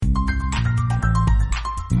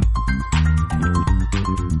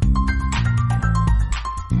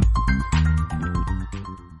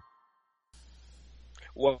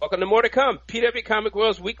Welcome to More to Come, PW Comic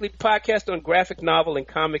World's weekly podcast on graphic novel and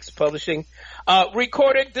comics publishing,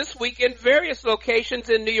 recorded this week in various locations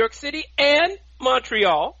in New York City and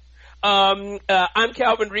Montreal. I'm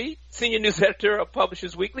Calvin Reed, Senior News Editor of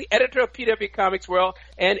Publishers Weekly, Editor of PW Comics World,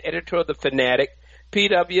 and Editor of The Fanatic,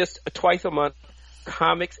 PW's twice-a-month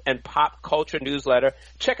comics and pop culture newsletter.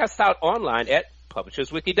 Check us out online at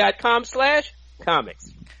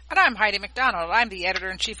publishersweekly.com/comics. And I'm Heidi McDonald. I'm the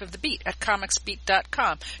editor-in-chief of The Beat at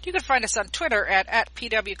comicsbeat.com. You can find us on Twitter at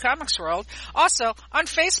PW Comics World, also on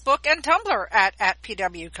Facebook and Tumblr at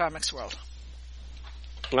PW Comics World.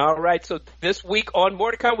 All right, so this week on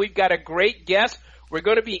More to Come, we've got a great guest. We're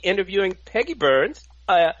going to be interviewing Peggy Burns,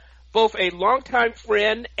 both a longtime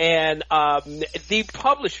friend and the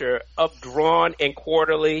publisher of Drawn and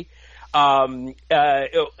Quarterly, really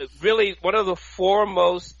one of the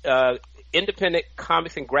foremost independent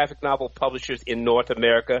comics and graphic novel publishers in North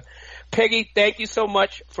America. Peggy, thank you so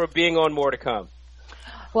much for being on More to Come.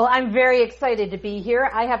 Well, I'm very excited to be here.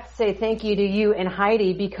 I have to say thank you to you and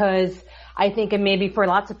Heidi, because I think, and maybe for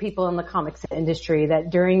lots of people in the comics industry,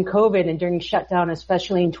 that during COVID and during shutdown,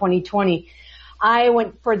 especially in 2020, I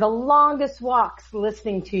went for the longest walks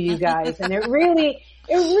listening to you guys, and it really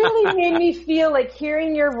made me feel like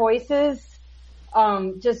hearing your voices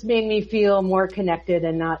just made me feel more connected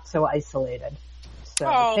and not so isolated.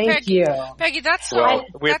 So thank you. Peggy,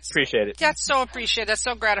 we appreciate it. That's so appreciated. That's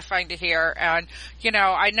so gratifying to hear. And, you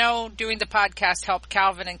know, I know doing the podcast helped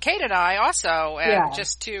Calvin and Kate and I also, and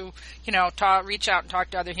just to, you know, reach out and talk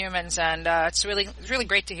to other humans. And it's really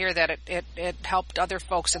great to hear that it helped other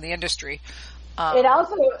folks in the industry. It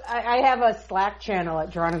also, I have a Slack channel at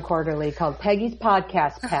Drawn and Quarterly called Peggy's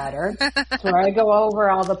Podcast Pattern, where I go over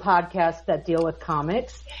all the podcasts that deal with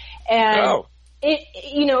comics. And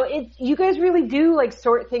you guys really do like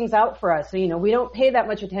sort things out for us. So, you know, we don't pay that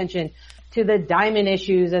much attention to the diamond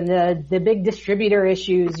issues and the big distributor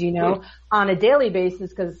issues, you know, on a daily basis,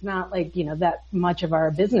 because it's not like, you know, that much of our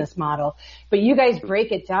business model. But you guys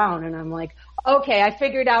break it down, and I'm like, okay, I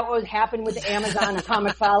figured out what happened with Amazon and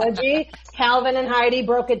Comixology. Calvin and Heidi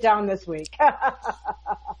broke it down this week.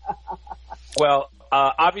 Well,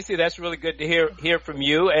 obviously that's really good to hear from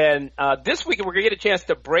you. And this week we're going to get a chance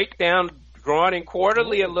to break down Drawn and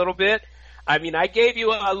Quarterly a little bit. I mean, I gave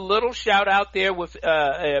you a little shout out there with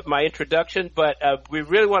my introduction, but we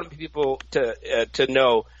really want people to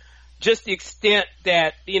know just the extent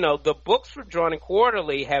that, you know, the books for Drawn and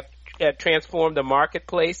Quarterly have transformed the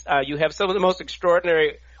marketplace. You have some of the most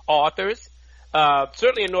extraordinary authors,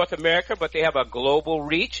 certainly in North America, but they have a global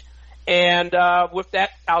reach. And with that,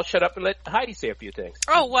 I'll shut up and let Heidi say a few things.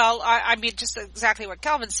 Oh, well, I mean, just exactly what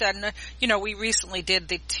Calvin said. And, you know, we recently did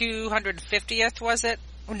the 250th, was it?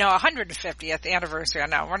 No, 150th anniversary. I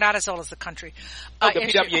know we're not as old as the country. The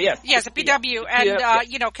PW, yes. Yes, the PW. And,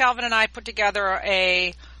 you know, Calvin and I put together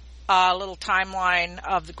a little timeline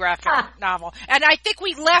of the graphic novel. And I think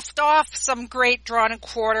we left off some great Drawn and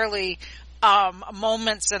Quarterly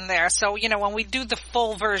moments in there. So, you know, when we do the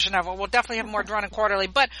full version of it, we'll definitely have more Drawn and Quarterly.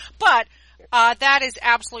 But that is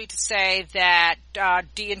absolutely to say that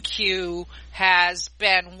D&Q has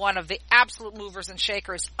been one of the absolute movers and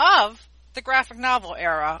shakers of the graphic novel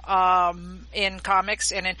era in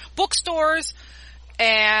comics and in bookstores.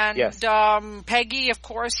 And Peggy, of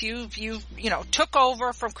course, you know, took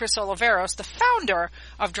over from Chris Oliveros, the founder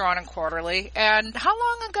of Drawn and Quarterly. And how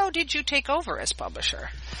long ago did you take over as publisher?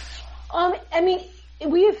 I mean,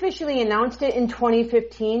 we officially announced it in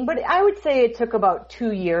 2015, but I would say it took about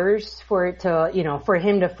 2 years for it to, you know, for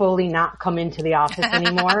him to fully not come into the office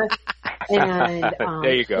anymore. And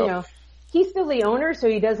there you go. You know, he's still the owner, so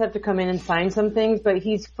he does have to come in and sign some things, but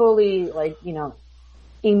he's fully, like, you know,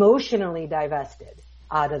 emotionally divested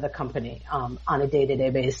out of the company on a day-to-day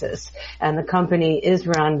basis. And the company is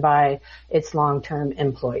run by its long-term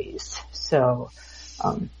employees. So,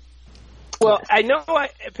 well, yes. I know,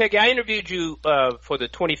 Peggy, I interviewed you for the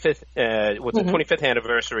 25th, the 25th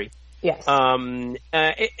anniversary. Yes. I mean,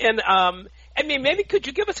 maybe could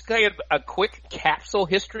you give us kind of a quick capsule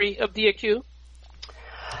history of D&Q?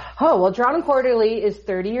 Oh, well, Drawn and Quarterly is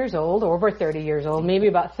 30 years old, over 30 years old, maybe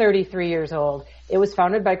about 33 years old. It was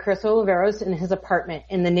founded by Chris Oliveros in his apartment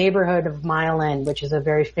in the neighborhood of Mile End, which is a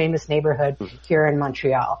very famous neighborhood here in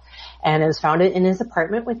Montreal. And it was founded in his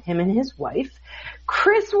apartment with him and his wife.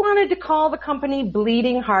 Chris wanted to call the company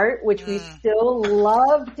Bleeding Heart, which we still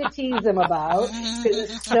love to tease him about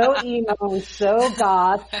because it's so emo and so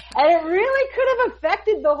goth. And it really could have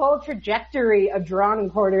affected the whole trajectory of Drawn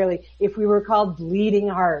and Quarterly if we were called Bleeding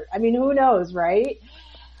Heart. I mean, who knows, right?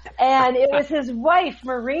 And it was his wife,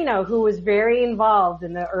 Marina, who was very involved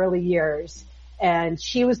in the early years. and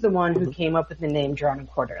she was the one who came up with the name Drawn and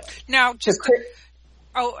Quarterly. Now,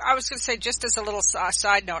 I was going to say, just as a little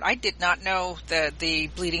side note, I did not know the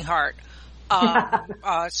Bleeding Heart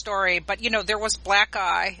story, but there was Black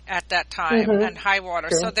Eye at that time and High Water,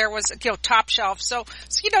 so there was Top Shelf. So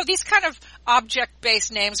these kind of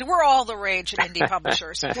object-based names were all the rage in indie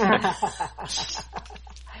publishers.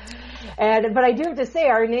 But I do have to say,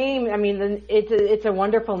 our name, I mean, it's a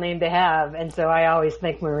wonderful name to have, and so I always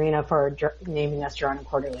thank Marina for naming us Drawn and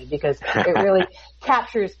Quarterly, because it really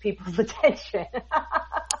captures people's attention.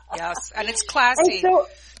 Yes, and it's classy. And so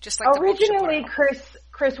just like originally,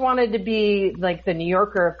 Chris wanted to be like the New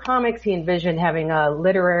Yorker of comics. He envisioned having a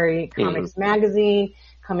literary comics magazine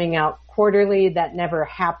coming out quarterly. That never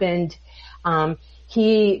happened.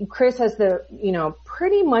 Chris has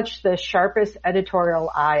pretty much the sharpest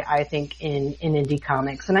editorial eye, I think, in indie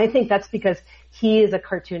comics. And I think that's because he is a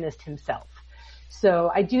cartoonist himself.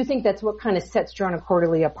 So I do think that's what kind of sets Drawn and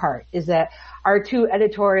Quarterly apart, is that our two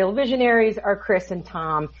editorial visionaries are Chris and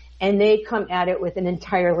Tom, and they come at it with an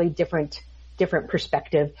entirely different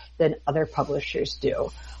perspective than other publishers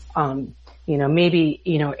do. Maybe,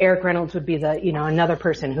 Eric Reynolds would be another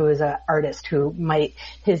person who is an artist who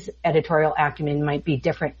his editorial acumen might be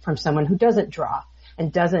different from someone who doesn't draw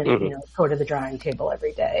and doesn't, go to the drawing table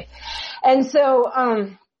every day. And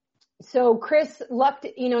so Chris lucked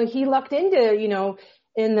into,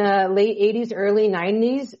 in the late 80s, early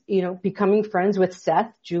 90s, becoming friends with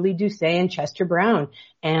Seth, Julie Doucet, and Chester Brown.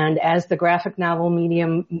 And as the graphic novel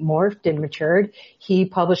medium morphed and matured, he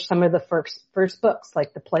published some of the first books,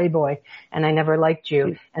 like The Playboy and I Never Liked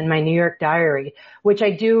You and My New York Diary, which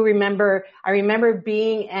I do remember. I remember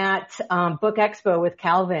being at Book Expo with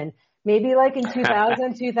Calvin, maybe like in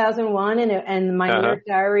 2000, 2001, and My New York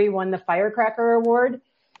Diary won the Firecracker Award.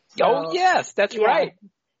 So, yes, that's right.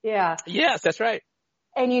 Yeah. Yes, that's right.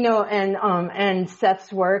 And, and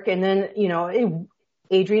Seth's work, and then,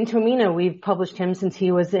 Adrian Tomino, we've published him since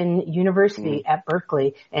he was in university at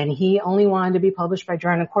Berkeley, and he only wanted to be published by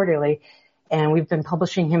Drawn and Quarterly, and we've been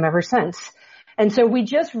publishing him ever since. And so we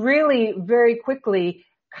just really very quickly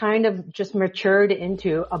kind of just matured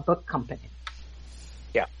into a book company.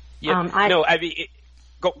 Yeah. Well,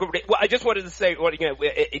 I just wanted to say,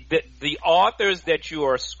 the authors that you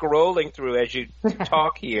are scrolling through as you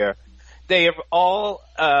talk here, they have all,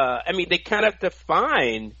 they kind of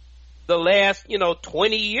define the last,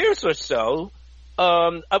 20 years or so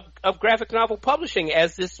of graphic novel publishing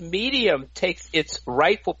as this medium takes its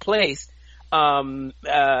rightful place in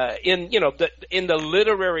the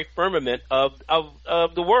literary firmament of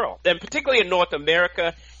the world, and particularly in North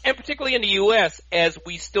America, and particularly in the U.S., as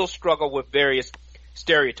we still struggle with various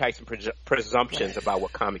stereotypes and presumptions about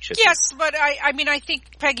what comics should be. Yes, but I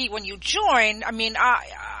think, Peggy, when you joined,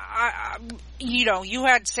 you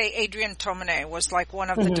had, say, Adrian Tomine was like one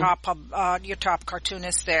of the your top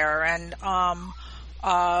cartoonists there, and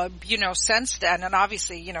since then, and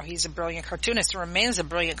obviously, he's a brilliant cartoonist and remains a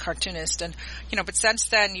brilliant cartoonist, and but since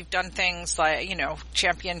then you've done things like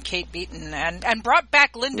champion Kate Beaton and brought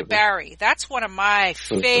back Linda Barry. That's one of my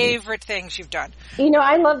favorite things you've done.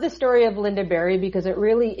 I love the story of Linda Barry because it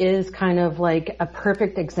really is kind of like a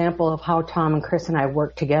perfect example of how Tom and Chris and I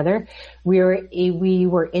work together. We were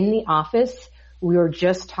in the office. We were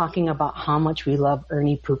just talking about how much we love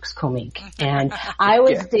Ernie Pook's comic. And I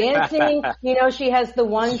was dancing. She has the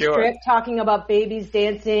one strip talking about babies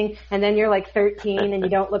dancing, and then you're like 13 and you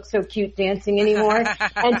don't look so cute dancing anymore.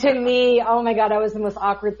 And to me, oh my God, I was the most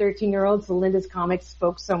awkward 13-year-old. So Linda's comics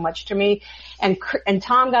spoke so much to me. And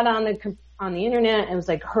Tom got on the internet and was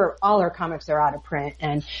like, all her comics are out of print.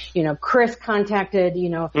 And, Chris contacted,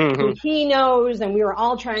 who he knows, and we were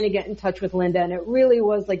all trying to get in touch with Linda, and it really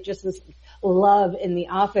was like just this love in the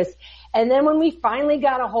office. And then when we finally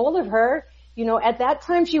got a hold of her, at that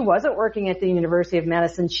time she wasn't working at the University of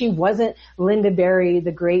Madison. She wasn't Linda Barry,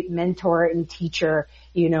 the great mentor and teacher,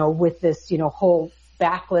 with this, whole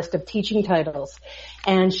backlist of teaching titles.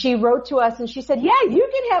 And she wrote to us and she said, yeah, you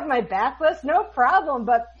can have my backlist, no problem.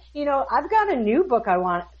 But, I've got a new book I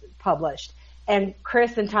want published. And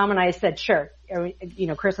Chris and Tom and I said, sure.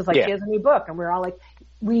 Chris was like, he has a new book. And we're all like,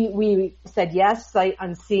 we said yes, sight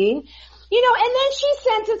unseen. And then she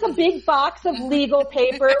sent us a big box of legal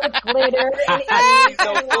paper with glitter and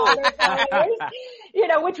watercolors,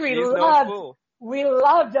 which we loved. No, we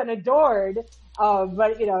loved and adored.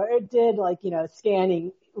 But, it did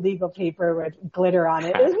scanning legal paper with glitter on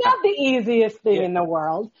it. It was not the easiest thing in the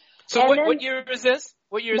world. So what year is this?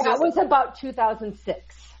 What year is this? That was about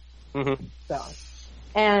 2006. Mm-hmm. So,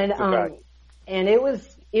 and it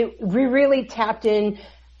was, we really tapped in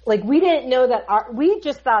like we didn't know that we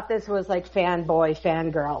just thought this was like fanboy,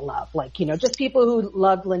 fangirl love. Like, just people who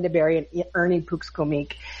loved Lynda Barry and Ernie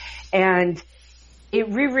Puxkomik. And we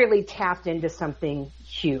really tapped into something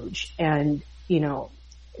huge. And,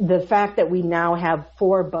 the fact that we now have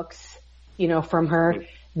 4 books, from her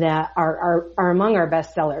that are among our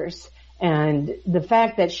bestsellers. And the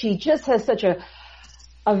fact that she just has such a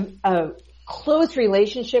close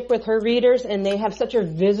relationship with her readers, and they have such a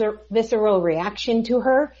visceral reaction to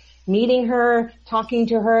her, meeting her, talking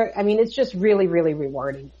to her. I mean, it's just really, really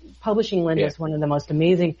rewarding. Publishing Lynda is one of the most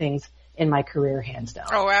amazing things in my career, hands down.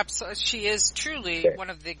 Oh, absolutely. She is truly one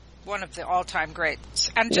of the all-time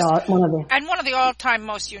greats, and one of the all-time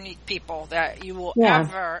most unique people that you will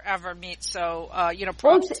ever meet. So,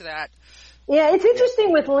 props to that. Yeah, it's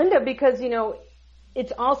interesting with Lynda because,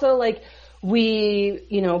 it's also like we,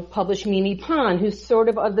 published Mimi Pond, who's sort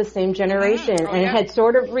of the same generation had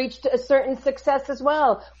sort of reached a certain success as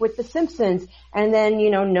well with The Simpsons. And then,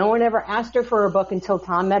 no one ever asked her for a book until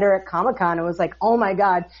Tom met her at Comic-Con and was like, oh my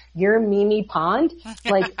God, you're Mimi Pond?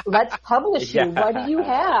 Like, let's publish you. What do you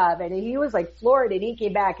have? And he was like floored, and he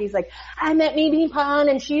came back. He's like, I met Mimi Pond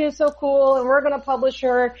and she is so cool and we're going to publish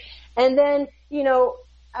her. And then,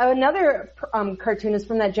 another cartoonist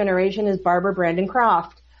from that generation is Barbara Brandon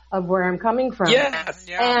Croft of Where I'm Coming From. Yes.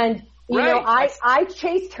 And, I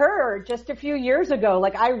chased her just a few years ago.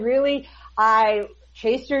 Like, I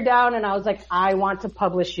chased her down and I was like, I want to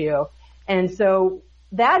publish you. And so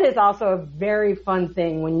that is also a very fun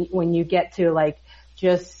thing when you get to like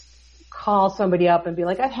just call somebody up and be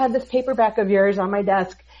like, I've had this paperback of yours on my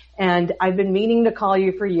desk and I've been meaning to call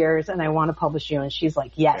you for years and I want to publish you. And she's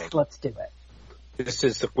like, yes, let's do it. This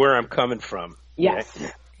is Where I'm Coming From. Yes.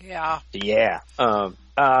 Yeah. Yeah.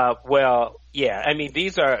 I mean,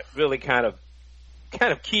 these are really kind of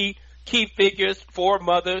key figures for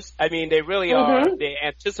mothers. I mean, they really are. They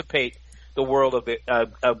anticipate the world of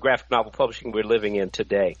graphic novel publishing we're living in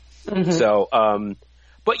today. Mm-hmm. So,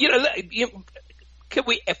 but could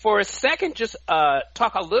we, for a second, just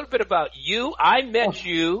talk a little bit about you? I met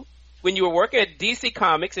you when you were working at DC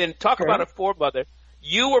Comics, and talk about a foremother.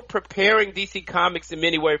 You were preparing DC Comics in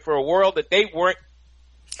many ways for a world that they weren't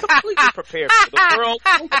completely prepared for, the world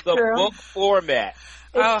of the book format.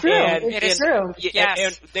 It's true. It is true. Yes.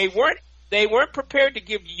 And they weren't prepared to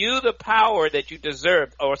give you the power that you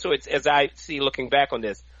deserved, or so it's as I see looking back on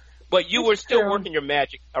this. But you were still working your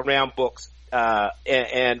magic around books,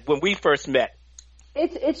 and when we first met.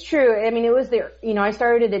 It's true. I mean, it was I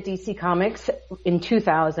started at DC Comics in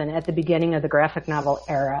 2000 at the beginning of the graphic novel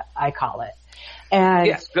era, I call it. And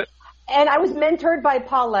yes, good. And I was mentored by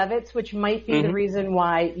Paul Levitz, which might be the reason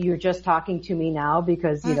why you're just talking to me now,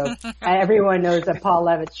 because, everyone knows that Paul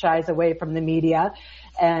Levitz shies away from the media.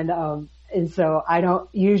 And so I don't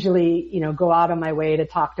usually, go out of my way to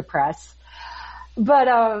talk to press. But,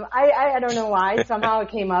 I don't know why. Somehow it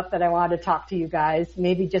came up that I wanted to talk to you guys.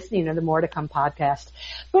 Maybe just, the More to Come podcast.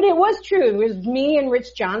 But it was true. It was me and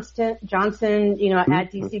Rich Johnson,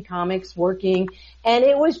 at DC Comics working. And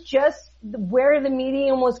it was just where the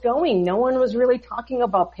medium was going. No one was really talking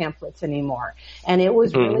about pamphlets anymore. And it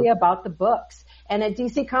was really about the books. And at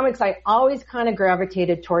DC Comics, I always kind of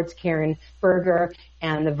gravitated towards Karen Berger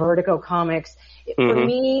and the Vertigo comics. For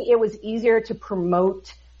me, it was easier to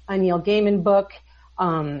promote a Neil Gaiman book.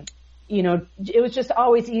 It was just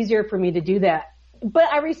always easier for me to do that.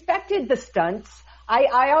 But I respected the stunts.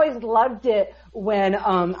 I always loved it when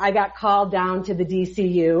I got called down to the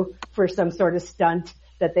DCU for some sort of stunt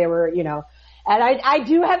that they were, and I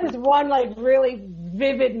do have this one like really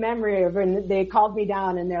vivid memory of when they called me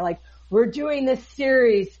down and they're like, we're doing this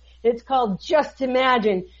series. It's called Just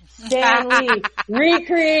Imagine, Stan Lee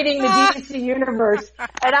recreating the DC universe.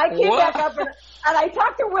 And I came back up and I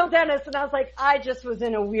talked to Will Dennis and I was like, I just was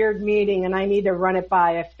in a weird meeting and I need to run it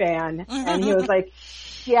by a fan. And he was like,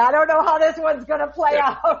 yeah, I don't know how this one's going to play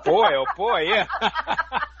out. Oh boy, yeah.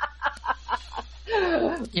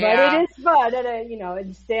 But it is fun,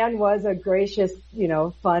 and Stan was a gracious,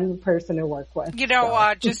 fun person to work with.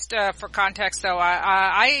 Just for context, though,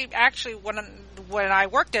 I actually when I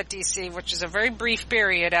worked at DC, which is a very brief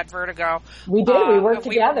period at Vertigo, we worked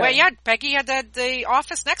together. Peggy had the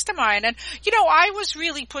office next to mine, and I was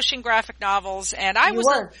really pushing graphic novels, and I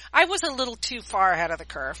was a little too far ahead of the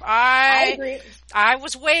curve. I agree. I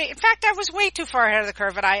was way too far ahead of the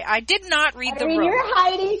curve, and I did not read The Room. You're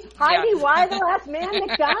Heidi, why the last man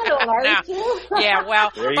McDonald, aren't you? Yeah,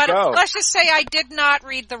 well, let's just say I did not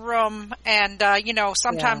read The Room, and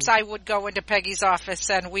sometimes I would go into Peggy's office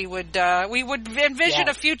and we would envision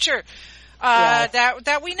a future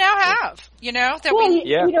that we now have.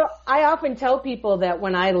 I often tell people that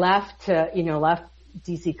when I left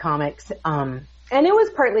DC Comics. And it was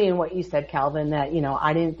partly in what you said, Calvin, that,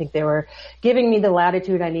 I didn't think they were giving me the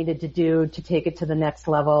latitude I needed to do to take it to the next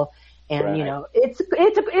level. And, Right. it's a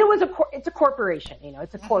corporation,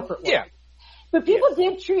 it's a corporate world. Yeah. But people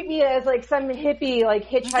did treat me as like some hippie, like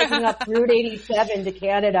hitchhiking up Route 87 to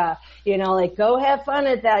Canada, like go have fun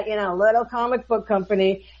at that, little comic book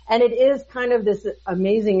company. And it is kind of this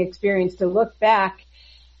amazing experience to look back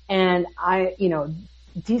and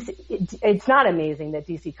DC, it's not amazing that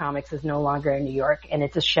DC Comics is no longer in New York, and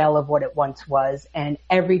it's a shell of what it once was. And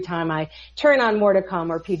every time I turn on More to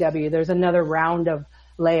Come or PW, there's another round of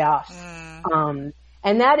layoffs.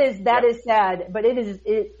 And that is sad, but it is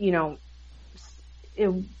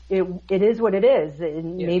what it is.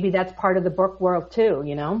 And maybe that's part of the book world too,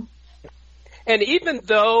 And even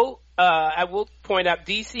though I will point out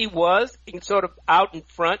DC was sort of out in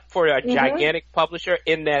front for a gigantic publisher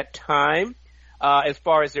in that time, as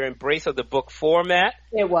far as their embrace of the book format.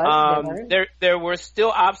 It was. There were still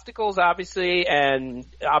obstacles, obviously, and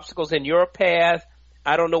obstacles in your path.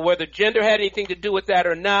 I don't know whether gender had anything to do with that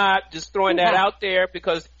or not. Just throwing that out there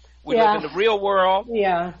because we live in the real world.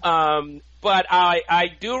 Yeah. But I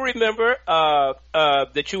do remember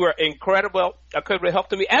that you were incredible. Could have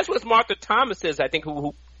helped me, as was Martha Thomas's, I think,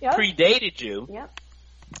 who predated you. Yep.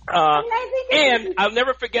 And I'll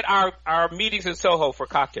never forget our meetings in Soho for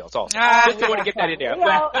cocktails also. Just want to get that in there.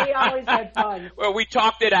 We always had fun. Well, we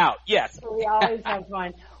talked it out, yes. We always have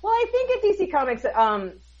fun. Well, I think at DC Comics,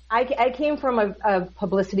 I came from a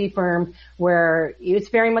publicity firm where it's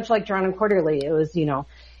very much like Drawn and Quarterly. It was,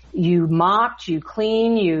 you mopped, you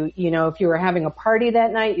clean, if you were having a party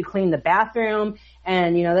that night, you clean the bathroom.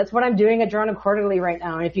 And, that's what I'm doing at Drawn and Quarterly right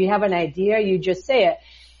now. And if you have an idea, you just say it.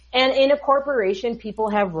 And in a corporation, people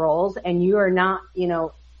have roles, and you are not,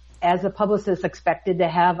 as a publicist, expected to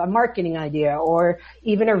have a marketing idea or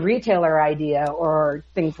even a retailer idea or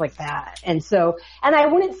things like that. And I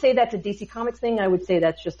wouldn't say that's a DC Comics thing. I would say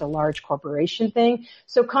that's just a large corporation thing.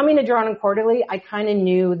 So coming to Drawn and Quarterly, I kind of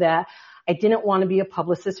knew that I didn't want to be a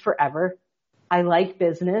publicist forever. I like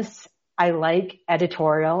business. I like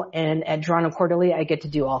editorial. And at Drawn and Quarterly, I get to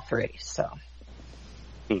do all three. So.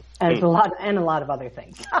 And a lot of other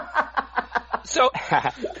things. So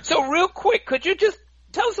real quick, could you just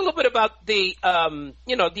tell us a little bit about the,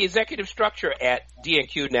 the executive structure at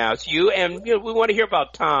D&Q now? It's you, and we want to hear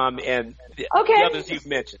about Tom and the others you've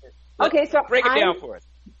mentioned. Okay, so break it down for us.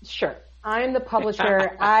 Sure, I'm the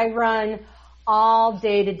publisher. I run all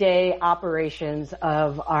day-to-day operations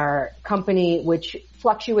of our company, which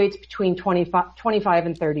fluctuates between 25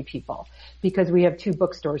 and 30 people because we have 2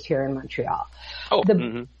 bookstores here in Montreal.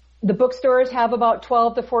 The bookstores have about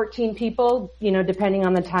 12 to 14 people, depending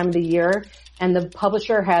on the time of the year, and the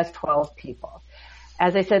publisher has 12 people.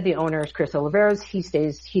 As I said, the owner is Chris Oliveros.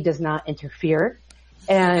 He does not interfere.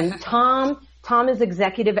 And Tom is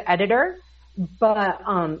executive editor, but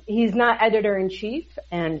he's not editor-in-chief,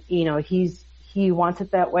 and he wants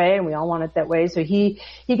it that way, and we all want it that way. So he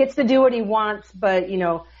gets to do what he wants, but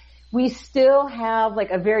we still have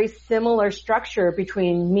like a very similar structure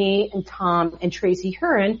between me and Tom and Tracy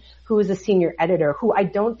Huron, who is a senior editor, who I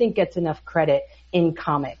don't think gets enough credit in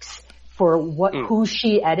comics for who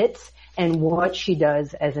she edits and what she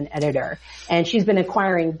does as an editor. And she's been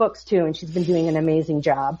acquiring books too, and she's been doing an amazing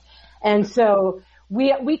job. And so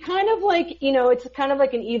we kind of like, it's kind of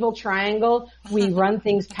like an evil triangle. We run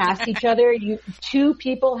things past each other. 2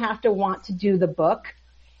 people have to want to do the book.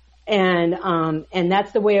 And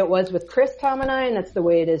that's the way it was with Chris, Tom, and I, and that's the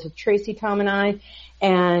way it is with Tracy, Tom, and I.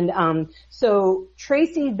 And so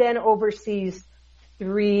Tracy then oversees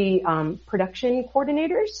 3 production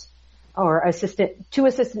coordinators, or 2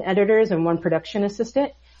 assistant editors and 1 production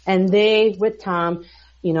assistant, and they, with Tom,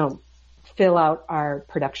 fill out our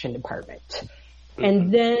production department.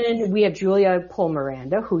 And then we have Julia Pohl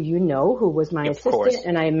Miranda, who who was my assistant,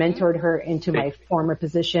 and I mentored her into my former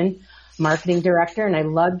position, marketing director, and I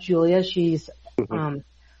love Julia. She's, I'm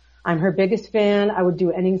her biggest fan. I would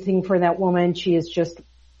do anything for that woman. She is just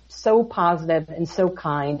so positive and so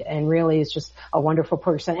kind, and really is just a wonderful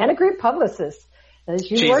person and a great publicist.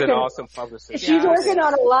 She's an awesome publicist. She's working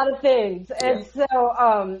on a lot of things, and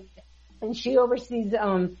so, and she oversees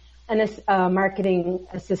a marketing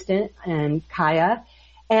assistant, and Kaya.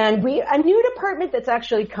 And a new department that's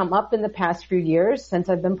actually come up in the past few years since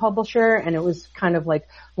I've been publisher, and it was kind of like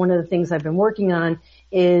one of the things I've been working on,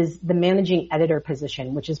 is the managing editor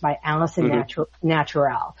position, which is by Allison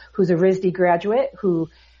Natural, who's a RISD graduate who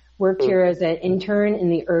worked here as an intern in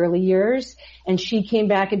the early years, and she came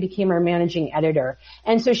back and became our managing editor.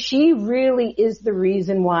 And so she really is the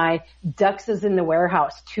reason why Ducks is in the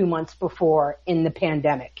warehouse 2 months before in the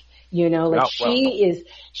pandemic. You know, like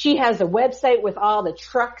she has a website with all the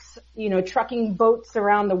trucks, you know, trucking boats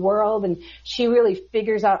around the world, and she really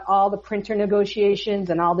figures out all the printer negotiations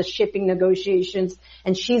and all the shipping negotiations,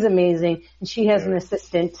 and she's amazing. And she has an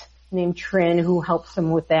assistant named Trin who helps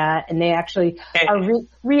them with that, and they actually are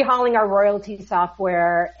rehauling our royalty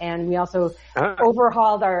software, and we also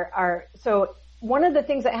overhauled our so one of the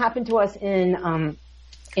things that happened to us in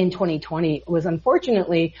 2020 was,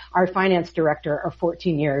 unfortunately, our finance director of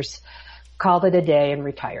 14 years called it a day and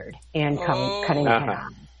retired and cutting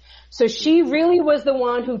down. So she really was the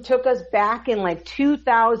one who took us back in like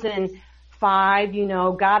 2005, you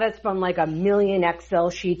know, got us from like 1 million Excel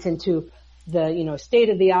sheets into the, you know, state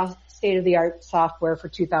of the art software for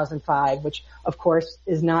 2005, which of course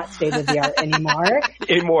is not state of the art anymore.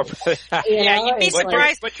 Yeah, you'd be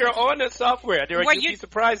surprised. But you're on the software. You'd be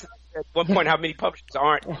surprised at one point how many publishers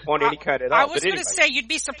aren't on any kind at all. I was going to say, you'd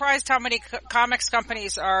be surprised how many comics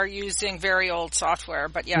companies are using very old software,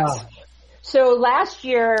 but yes. Oh. So last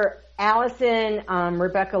year, Allison,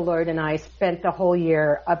 Rebecca Lloyd, and I spent the whole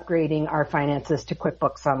year upgrading our finances to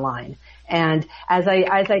QuickBooks Online. And as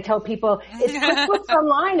I tell people, it's QuickBooks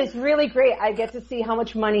Online is really great. I get to see how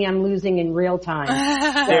much money I'm losing in real time.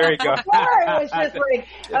 There you go. Before it was just like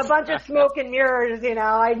a bunch of smoke and mirrors, you know.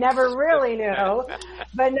 I never really knew,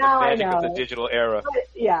 but now I know. Of the digital era. But,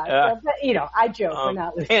 but, you know, I joke. We're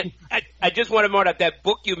not losing. And I just want to note that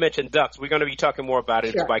book you mentioned, Ducks. We're going to be talking more about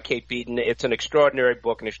it. Sure. It's by Kate Beaton. It's an extraordinary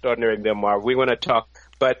book, an extraordinary memoir. We want to talk.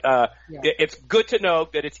 But it's good to know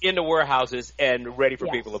that it's in the warehouses and ready for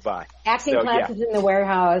people to buy. Acting Class is in the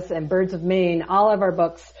warehouse, and Birds of Maine, all of our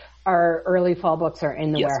books, our early fall books, are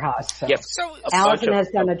in the warehouse. So, so Allison has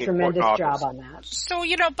done a tremendous job on that. So,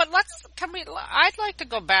 you know, but I'd like to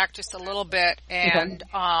go back just a little bit and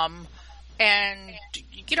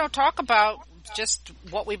you know, talk about just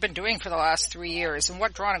what we've been doing for the last 3 years and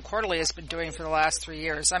what Drawn and Quarterly has been doing for the last 3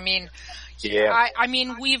 years. I mean, I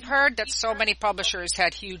mean, we've heard that so many publishers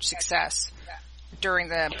had huge success during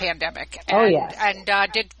the pandemic. And, And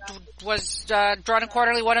was Drawn and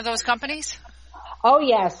Quarterly one of those companies? Oh,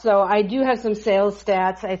 yes. So I do have some sales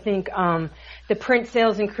stats. I think the print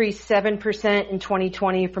sales increased 7% in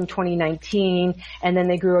 2020 from 2019, and then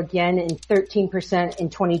they grew again in 13% in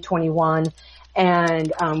 2021.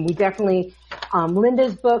 And we definitely,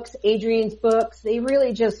 Linda's books, Adrian's books, they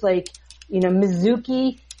really just like, you know,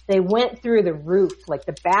 Mizuki, they went through the roof. Like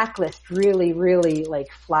the backlist really, really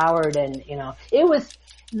like flowered, and, you know, it was,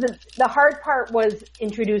 the hard part was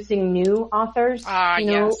introducing new authors,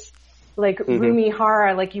 you know, like Rumi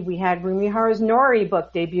Hara, we had Rumi Hara's Nori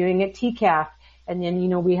book debuting at TCAF, and then, you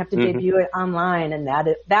know, we have to debut it online, and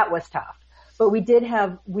that was tough. But we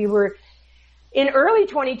were, in early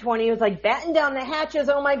 2020, it was like batten down the hatches.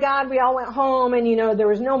 Oh my God, we all went home, and, you know, there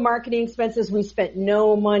was no marketing expenses. We spent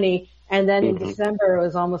no money. And then in December, it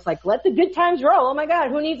was almost like, let the good times roll. Oh my God,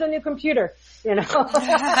 who needs a new computer? You know,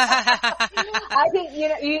 I think, you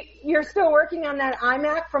know, you're still working on that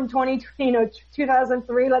iMac from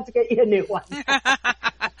 2003. Let's get you a new one.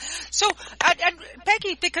 So, and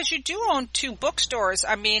Peggy, because you do own 2 bookstores,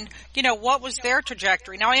 I mean, you know, what was their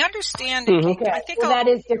trajectory? Now, I understand. I think that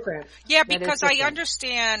is different. Yeah, because I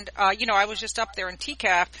understand, you know, I was just up there in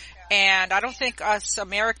TCAF, and I don't think us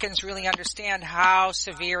Americans really understand how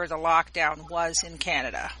severe the lockdown was in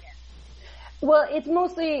Canada. Well, it's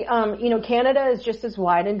mostly, you know, Canada is just as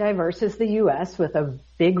wide and diverse as the U.S. with a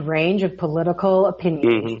big range of political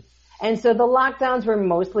opinions. And so the lockdowns were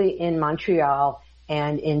mostly in Montreal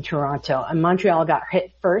and in Toronto. And Montreal got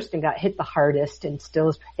hit first and got hit the hardest, and still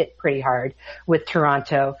is hit pretty hard with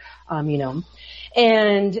Toronto, you know.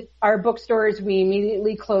 And our bookstores, we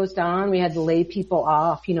immediately closed on. We had to lay people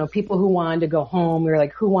off, you know, people who wanted to go home. We were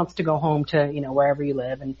like, who wants to go home to, you know, wherever you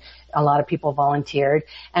live? And a lot of people volunteered.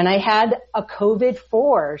 And I had a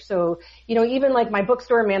COVID-4. So, you know, even like my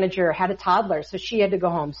bookstore manager had a toddler, so she had to go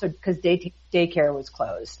home. So, cause daycare was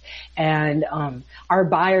closed. And, our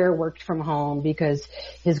buyer worked from home because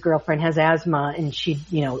his girlfriend has asthma, and she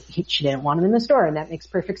didn't want him in the store, and that makes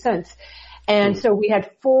perfect sense. And so we had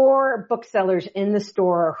 4 booksellers in the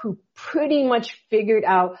store who pretty much figured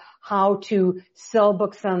out how to sell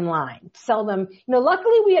books online, sell them. You know,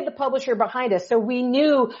 luckily we had the publisher behind us, so we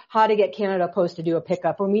knew how to get Canada Post to do a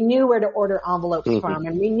pickup, and we knew where to order envelopes from,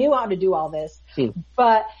 and we knew how to do all this.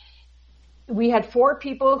 But we had 4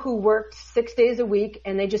 people who worked 6 days a week,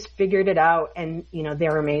 and they just figured it out, and, you know,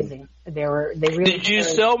 they're amazing. They really. Did you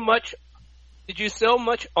sell much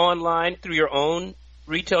online through your own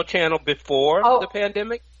retail channel before the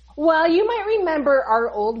pandemic? Well, you might remember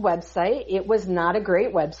our old website. It was not a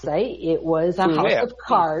great website. It was a house of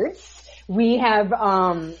cards. We have,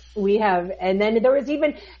 and then there was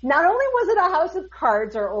even, not only was it a House of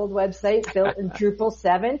Cards, our old website built in Drupal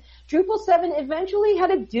 7, Drupal 7 eventually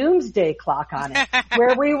had a doomsday clock on it,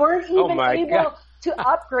 where we weren't even able to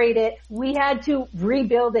upgrade it. We had to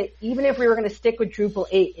rebuild it. Even if we were going to stick with Drupal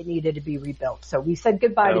 8, it needed to be rebuilt. So we said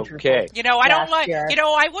goodbye to Drupal. You know, I don't like,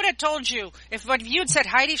 I would have told you, if you'd said,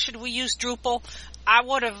 Heidi, should we use Drupal? I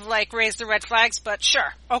would have raised the red flags, but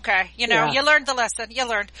sure. Okay. You learned the lesson. You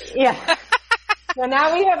learned. Yeah. So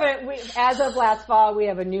now as of last fall, we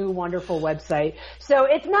have a new wonderful website. So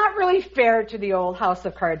it's not really fair to the old House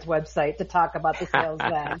of Cards website to talk about the sales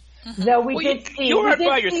then. Though we did see. You were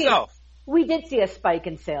by yourself. We did see a spike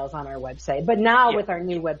in sales on our website, but now with our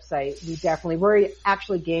new website, we're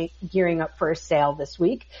actually gearing up for a sale this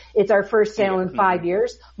week. It's our first sale in 5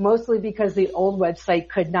 years, mostly because the old website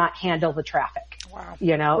could not handle the traffic. Wow.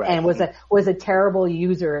 And was a terrible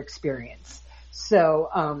user experience.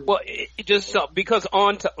 So, because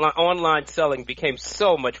online selling became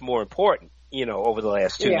so much more important, over the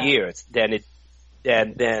last 2 years than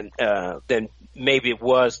maybe it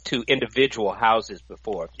was to individual houses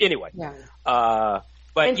before. Anyway, but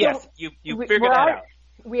yes, you figured that out.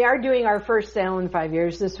 We are doing our first sale in 5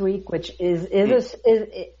 years this week, which is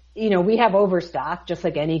we have overstock, just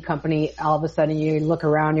like any company. All of a sudden you look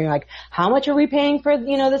around and you're like, how much are we paying for,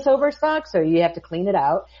 this overstock? So you have to clean it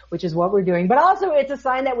out, which is what we're doing. But also it's a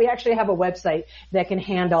sign that we actually have a website that can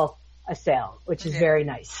handle a sale, which is very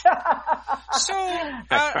nice. So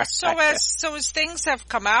as things have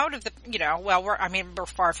come out of the, we're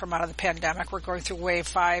far from out of the pandemic. We're going through wave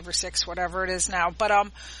 5 or 6, whatever it is now. But,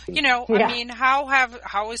 how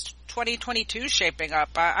is 2022 shaping up?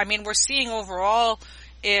 We're seeing overall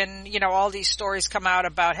in, all these stories come out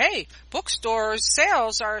about, hey, bookstores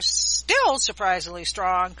sales are still surprisingly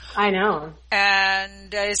strong. I know.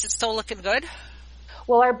 And is it still looking good?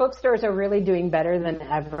 Well, our bookstores are really doing better than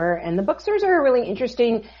ever, and the bookstores are really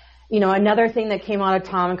interesting. Another thing that came out of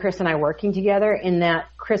Tom and Chris and I working together in that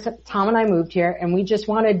Tom and I moved here and we just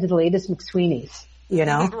wanted the latest McSweeney's,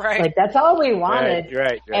 Right. That's all we wanted.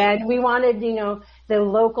 Right. And we wanted, the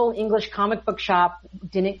local English comic book shop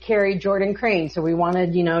didn't carry Jordan Crane. So we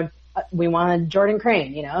wanted, Jordan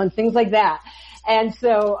Crane, and things like that. And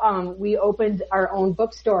so, we opened our own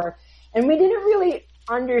bookstore and we didn't really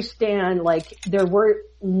understand, there were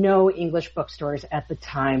no English bookstores at the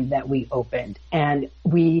time that we opened. And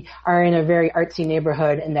we are in a very artsy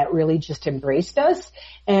neighborhood and that really just embraced us.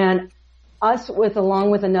 And us along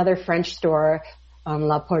with another French store,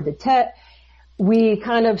 La Porte de Tête, we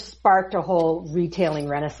kind of sparked a whole retailing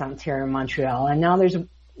renaissance here in Montreal. And now there's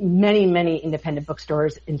many, many independent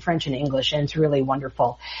bookstores in French and English, and it's really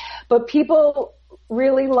wonderful. But people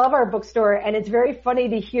really love our bookstore, and it's very funny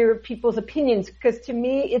to hear people's opinions, because to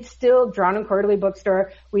me, it's still Drawn and Quarterly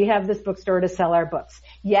bookstore. We have this bookstore to sell our books.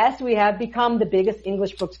 Yes, we have become the biggest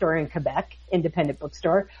English bookstore in Quebec, independent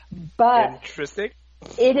bookstore, but interesting.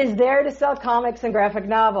 It is there to sell comics and graphic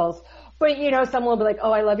novels. But, someone will be like,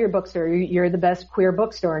 oh, I love your bookstore. You're the best queer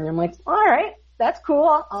bookstore. And I'm like, all right, that's cool.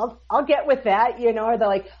 I'll get with that. Or they're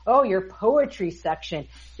like, oh, your poetry section.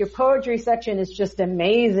 Your poetry section is just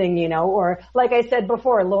amazing, Or like I said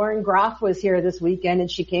before, Lauren Groff was here this weekend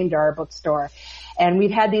and she came to our bookstore. And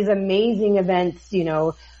we've had these amazing events,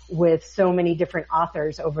 with so many different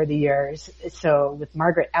authors over the years. So with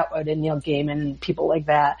Margaret Atwood and Neil Gaiman and people like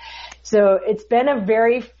that. So it's been a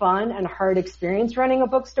very fun and hard experience running a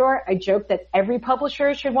bookstore. I joke that every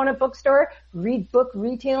publisher should want a bookstore. Book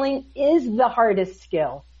retailing is the hardest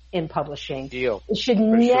skill in publishing. Deal. It should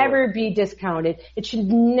never be discounted. It should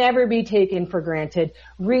never be taken for granted.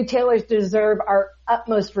 Retailers deserve our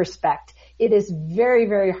utmost respect. It is very,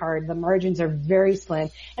 very hard. The margins are very slim.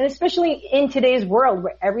 And especially in today's world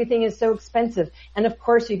where everything is so expensive. And of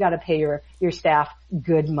course you gotta pay your staff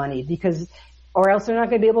good money or else they're not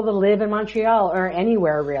gonna be able to live in Montreal or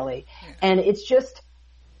anywhere really. And it's just,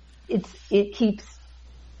 it's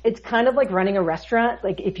kind of like running a restaurant.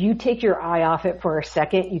 Like if you take your eye off it for a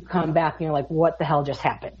second, you come back and you're like, what the hell just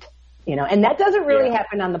happened? And that doesn't really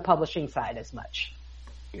happen on the publishing side as much.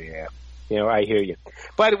 Yeah. I hear you.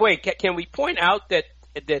 By the way, can we point out that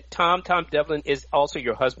Tom Devlin is also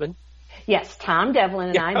your husband? Yes, Tom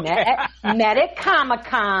Devlin and I met at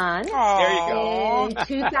Comic-Con. There you go. In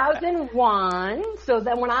 2001. So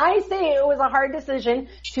that when I say it was a hard decision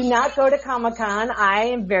to not go to Comic-Con, I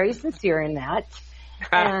am very sincere in that.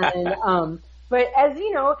 And, but as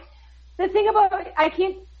the thing about, I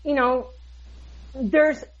can't,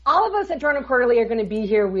 there's all of us at Drawn and Quarterly are going to be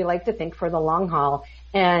here. We like to think for the long haul.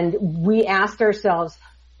 And we asked ourselves,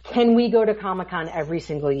 can we go to Comic-Con every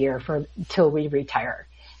single year till we retire?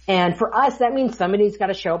 And for us, that means somebody's got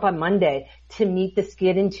to show up on Monday to meet the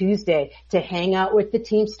skid on Tuesday, to hang out with the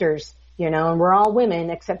Teamsters, and we're all women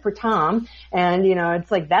except for Tom. And,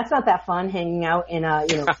 it's like, that's not that fun hanging out in a,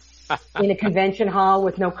 in a convention hall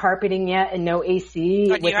with no carpeting yet and no AC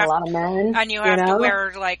with a lot of men. And you have to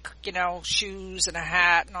wear shoes and a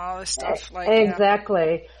hat and all this stuff.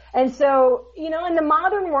 Exactly. Yeah. And so, in the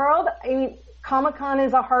modern world, Comic-Con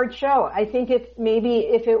is a hard show. I think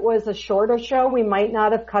if it was a shorter show, we might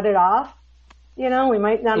not have cut it off. We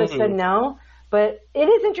might not have said no. But it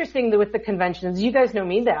is interesting with the conventions. You guys know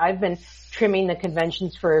me that I've been trimming the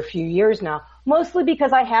conventions for a few years now, mostly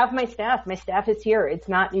because I have my staff. My staff is here. It's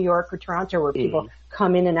not New York or Toronto where people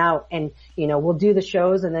come in and out and, we'll do the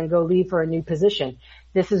shows and then go leave for a new position.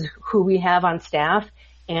 This is who we have on staff,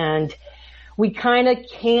 and we kind of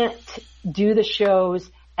can't do the shows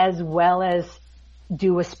as well as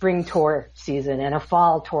do a spring tour season and a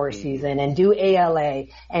fall tour season and do ALA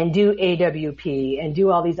and do AWP and do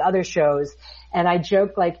all these other shows. And I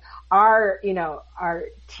joke our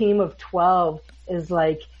team of 12 is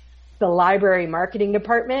like the library marketing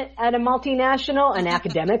department at a multinational, an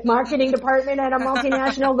academic marketing department at a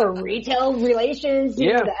multinational, the retail relations,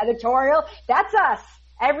 the editorial. That's us.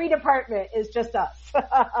 Every department is just us.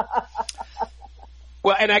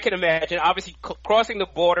 Well, and I can imagine, obviously, crossing the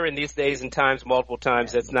border in these days and times, multiple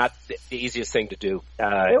times, that's not the easiest thing to do.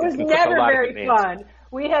 It was never very fun.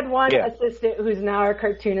 We had one assistant who's now our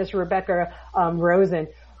cartoonist, Rebecca Rosen,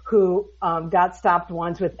 who got stopped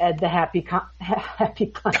once with Ed the Happy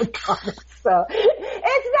Planet comics. So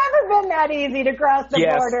it's never been that easy to cross the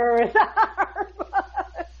border with our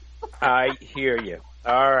I hear you.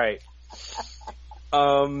 All right.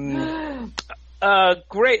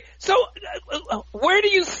 Great. So, where do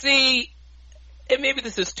you see, and maybe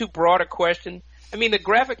this is too broad a question, the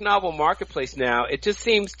graphic novel marketplace now, it just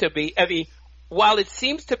seems to be, while it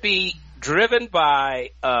seems to be driven by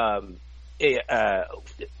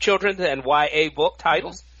children's and YA book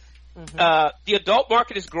titles, the adult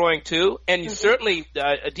market is growing too, and certainly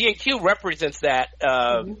D&Q represents that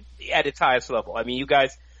at its highest level. You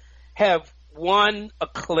guys have one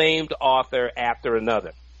acclaimed author after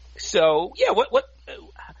another. So,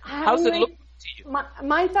 how's it look to you?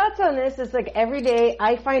 My thoughts on this is every day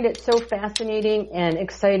I find it so fascinating and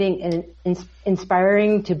exciting and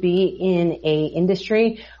inspiring to be in a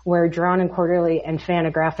industry where Drawn and Quarterly and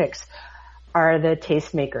Fantagraphics are the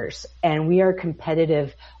tastemakers, and we are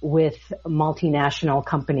competitive with multinational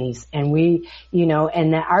companies. And we,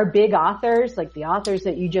 and our big authors, like the authors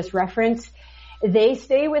that you just referenced, they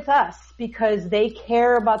stay with us because they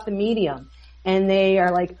care about the medium. And they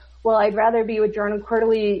are like, well, I'd rather be with Drawn and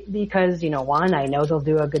Quarterly because, one, I know they'll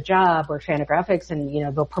do a good job, or Fantagraphics, and,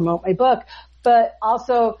 they'll promote my book. But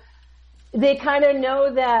also, they kind of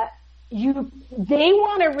know that they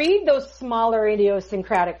want to read those smaller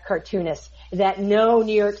idiosyncratic cartoonists that no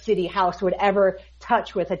New York City house would ever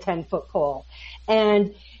touch with a 10-foot pole.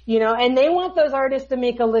 And, and they want those artists to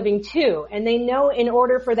make a living too. And they know in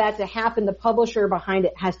order for that to happen, the publisher behind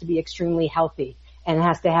it has to be extremely healthy and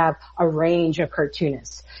has to have a range of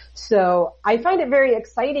cartoonists. So I find it very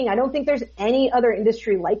exciting. I don't think there's any other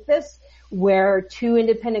industry like this where two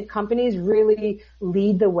independent companies really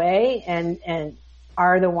lead the way and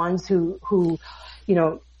are the ones who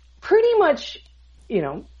pretty much,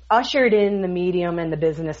 ushered in the medium and the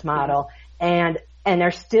business model, and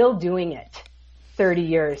they're still doing it 30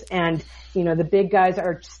 years. And, the big guys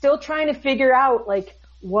are still trying to figure out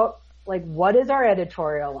what is our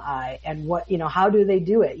editorial eye, and what, how do they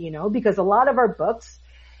do it, because a lot of our books,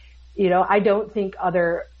 I don't think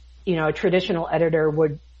a traditional editor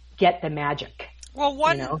would get the magic. Well,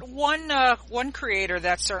 one creator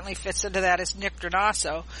that certainly fits into that is Nick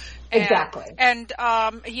Donasso. Exactly. And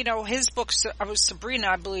his book, was Sabrina,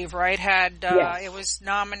 I believe, right? It was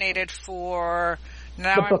nominated for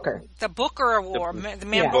the Booker Award, the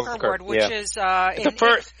Man Booker Award, which is the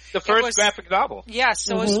first graphic novel. Yes,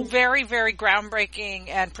 so it was very, very groundbreaking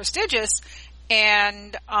and prestigious.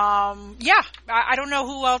 And I don't know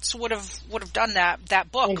who else would have done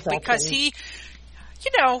that book, because he,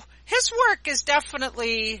 his work is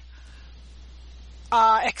definitely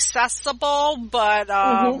accessible, but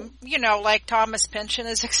like Thomas Pynchon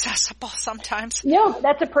is accessible sometimes. Yeah,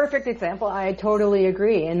 that's a perfect example. I totally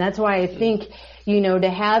agree, and that's why I think to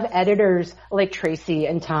have editors like Tracy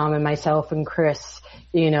and Tom and myself and Chris,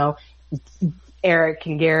 Eric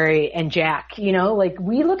and Gary and Jack,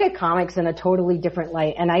 we look at comics in a totally different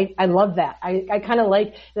light, and I love that. I kind of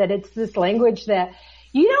like that it's this language that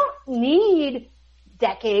you don't need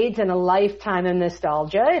decades and a lifetime of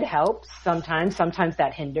nostalgia. It helps sometimes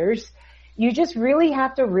that hinders. you just really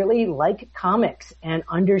have to really like comics and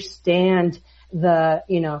understand the,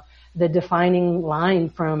 the defining line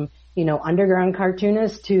from, underground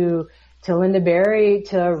cartoonists to Linda Berry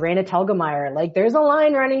to Raina Telgemeier. Like, there's a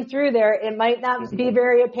line running through there. It might not be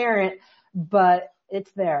very apparent, but it's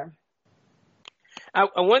there.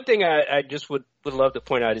 One thing I just would love to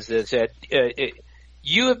point out is this, that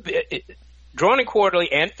you have Drawn and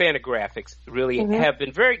Quarterly and Fantagraphics really have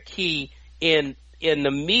been very key in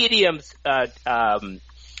the medium's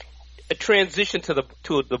transition to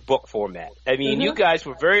the book format. I mean, you guys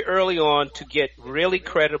were very early on to get really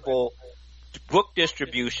credible book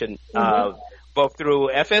distribution, both through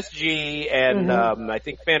FSG and I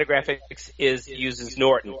think Fantagraphics uses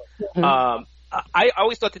Norton. I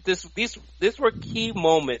always thought that these were key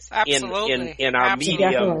moments in our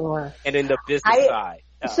medium and in the business side.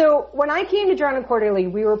 So when I came to Drawn and Quarterly,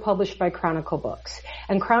 we were published by Chronicle Books.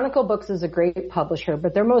 And Chronicle Books is a great publisher,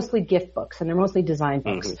 but they're mostly gift books and they're mostly design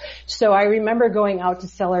books. So I remember going out to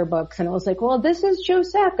sell our books and it was like, well, this is Joe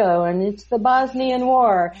Sacco and it's the Bosnian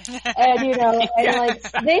War. And, like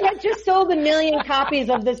they had just sold 1 million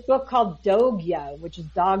copies of this book called Dogya, which is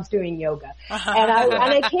dogs doing yoga. And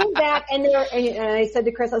I came back and I said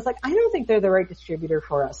to Chris, I was like, I don't think they're the right distributor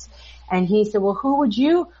for us. And he said, well, who would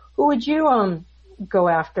you go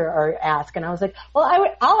after or ask? And I was like, well,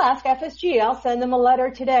 I'll ask FSG. I'll send them a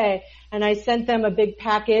letter today. And I sent them a big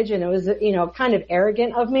package and it was, kind of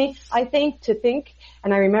arrogant of me, I think, to think.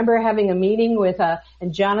 And I remember having a meeting with,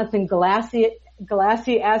 and Jonathan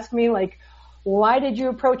Galassi asked me, like, why did you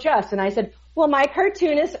approach us? And I said, well, my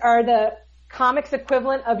cartoonists are the comics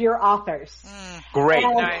equivalent of your authors. Great.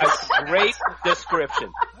 Nice. Great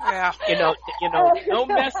description. Yeah. No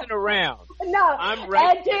messing around. No. I'm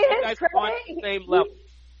right. And to his credit, the same level.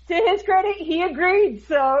 To his credit, he agreed.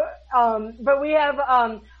 So, but we have,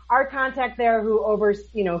 our contact there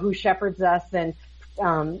who shepherds us and,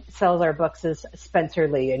 sells our books is Spencer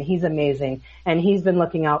Lee, and he's amazing. And he's been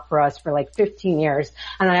looking out for us for like 15 years.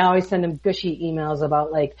 And I always send him gushy emails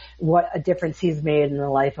about like what a difference he's made in the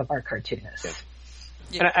life of our cartoonists.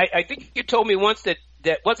 Yeah. And I think you told me once that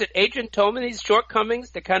was it Adrian Tomini's shortcomings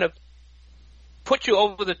that kind of put you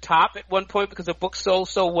over the top at one point because the book sold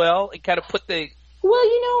so well? It kind of put the...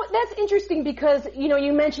 Well, that's interesting because,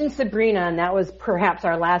 you mentioned Sabrina, and that was perhaps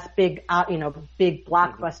our last big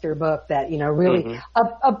blockbuster book that, really,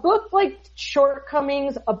 a book like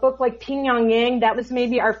Shortcomings, a book like Ping Yang Yang, that was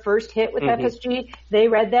maybe our first hit with FSG. They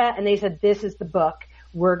read that and they said, this is the book.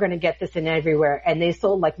 We're going to get this in everywhere. And they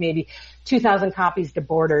sold like maybe 2,000 copies to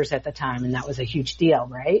Borders at the time, and that was a huge deal,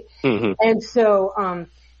 right? And so,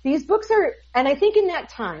 these books are, and I think in that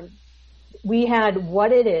time, we had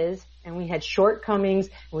What It Is, and we had Shortcomings,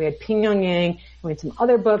 and we had Ping Yang Yang, and we had some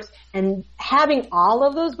other books, and having all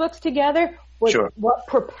of those books together was what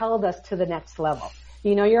propelled us to the next level.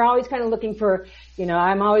 You're always kind of looking for,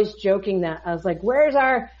 I'm always joking that I was like, where's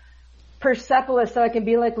our Persepolis so I can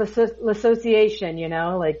be like L'Association,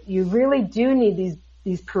 like you really do need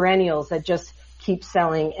these perennials that just keep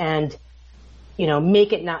selling and,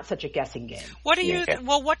 make it not such a guessing game. What would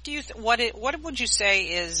you say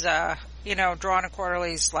is, Drawn and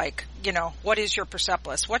Quarterly's like, what is your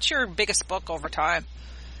Persepolis? What's your biggest book over time?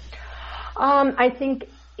 I think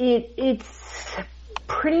it's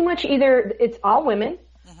pretty much it's all women.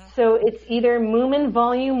 So it's either Moomin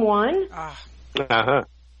Volume 1,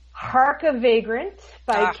 Hark a Vagrant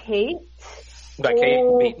by Kate,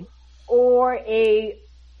 or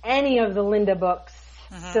any of the Linda books,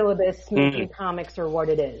 Syllabus, Making Comics, or What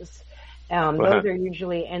It Is. Those are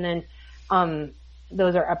usually, and then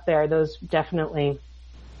those are up there. Those definitely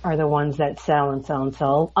are the ones that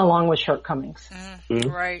sell, along with Shortcomings.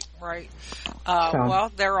 Right.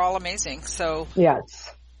 Well, they're all amazing. So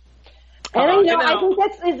yes. And I think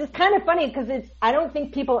it's kind of funny because I don't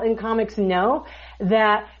think people in comics know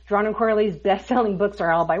that Drawn and Quarterly's best-selling books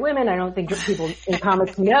are all by women. I don't think people in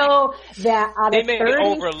comics know that out of 30,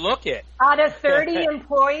 overlook it. Out of 30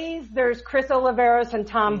 employees, there's Chris Oliveros and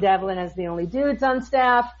Tom Devlin as the only dudes on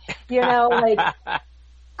staff. I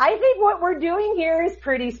think what we're doing here is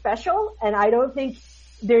pretty special, and I don't think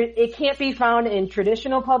it can't be found in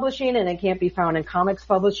traditional publishing, and it can't be found in comics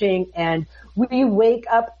publishing, and we wake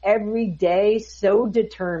up every day so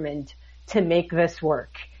determined to make this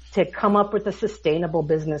work, to come up with a sustainable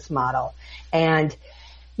business model. And,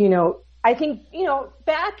 I think,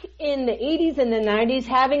 back in the 80s and the 90s,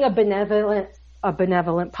 having a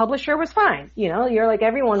benevolent publisher was fine. You're like,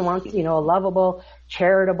 everyone wants, a lovable,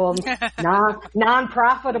 charitable,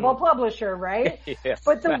 non-profitable publisher, right? Yes.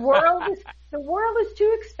 But the world is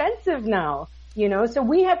too expensive now, so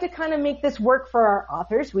we have to kind of make this work for our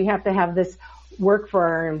authors. We have to have this work for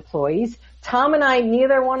our employees. Tom and I,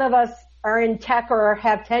 neither one of us are in tech or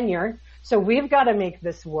have tenure, so we've got to make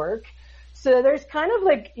this work. So there's kind of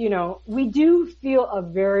like, we do feel a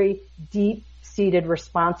very deep-seated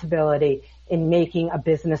responsibility in making a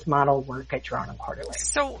business model work at Drawn and Quarterly.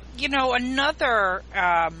 So, another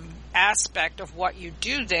aspect of what you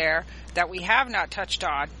do there that we have not touched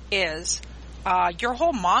on is your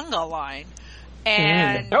whole manga line.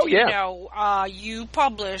 And, you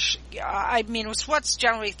publish, it's what's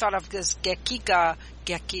generally thought of as Gekika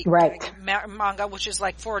right. manga, which is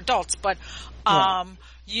like for adults, but,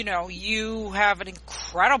 you have an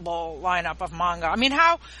incredible lineup of manga. I mean,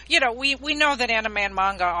 we know that anime and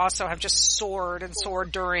manga also have just soared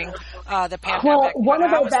during, the pandemic. Well, one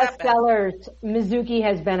of our bestsellers, Mizuki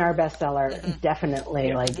has been our bestseller, definitely.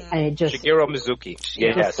 Yeah. And it just. Shigeru Mizuki.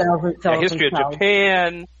 Yes. History of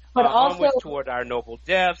Japan. But also onwards toward our noble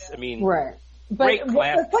deaths. I mean, right. But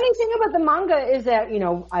the funny thing about the manga is that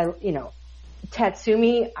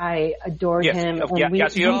Tatsumi, I adored him. And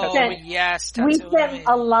we spent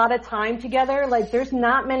a lot of time together. Like, there's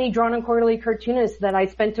not many Drawn and Quarterly cartoonists that I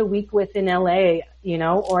spent a week with in LA,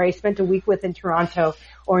 or I spent a week with in Toronto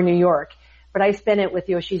or New York. But I spent it with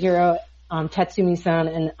Yoshihiro Tatsumi-san,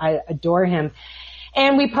 and I adore him.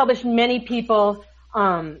 And we published many people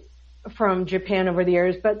from Japan over the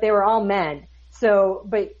years, but they were all men. So,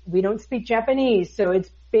 but we don't speak Japanese, so it's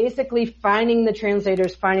basically finding the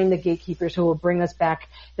translators, finding the gatekeepers who will bring us back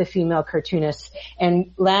the female cartoonists.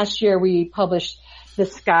 And last year we published The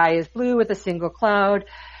Sky is Blue with a Single Cloud,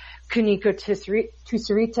 Kuniko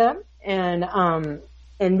Tsuruta,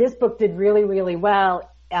 and this book did really, really well.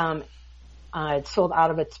 It sold out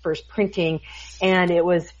of its first printing, and it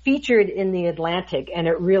was featured in the Atlantic, and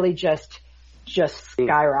it really just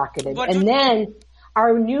skyrocketed. And then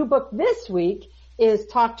our new book this week is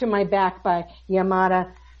Talk to My Back by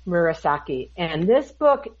Yamada Murasaki. And this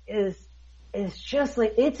book is just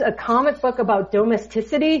like, it's a comic book about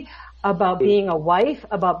domesticity, about being a wife,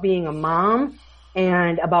 about being a mom,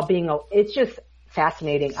 and about it's just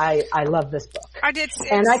fascinating. I love this book.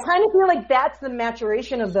 And I kind of feel like that's the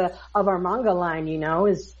maturation of our manga line,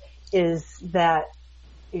 is that,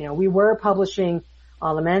 we were publishing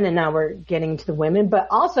all the men, and now we're getting to the women. But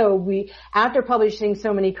also, after publishing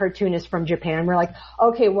so many cartoonists from Japan, we're like,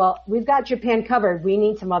 okay, well, we've got Japan covered. We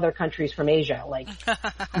need some other countries from Asia. Like,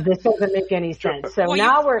 this doesn't make any sense. So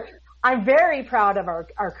I'm very proud of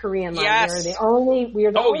our Korean line. Yes. We're the only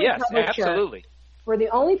publisher. Absolutely. We're the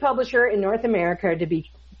only publisher in North America to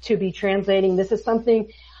be translating. This is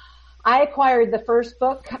something I acquired the first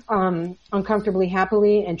book, Uncomfortably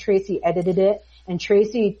Happily, and Tracy edited it. And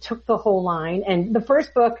Tracy took the whole line. And the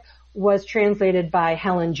first book was translated by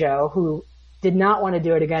Helen Jo, who did not want to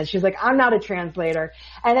do it again. She's like, I'm not a translator.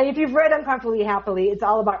 And if you've read Uncomfortably Happily, it's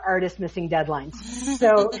all about artists missing deadlines.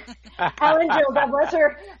 So Helen Jo, God bless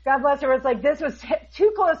her, was like, this was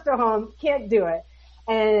too close to home. Can't do it.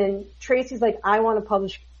 And Tracy's like, I want to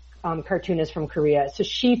publish cartoonists from Korea. So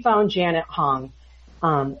she found Janet Hong.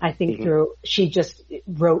 I think she just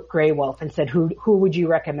wrote Grey Wolf and said, who would you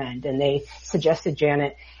recommend? And they suggested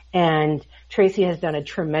Janet. And Tracy has done a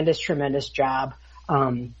tremendous, tremendous job,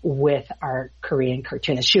 with our Korean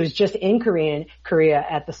cartoonist. She was just in Korea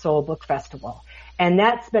at the Seoul Book Festival. And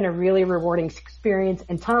that's been a really rewarding experience.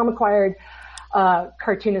 And Tom acquired,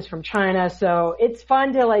 cartoonists from China. So it's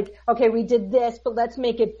fun to okay, we did this, but let's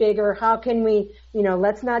make it bigger. How can we,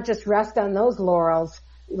 let's not just rest on those laurels.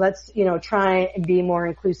 Let's, try and be more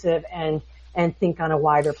inclusive and think on a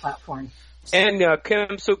wider platform. And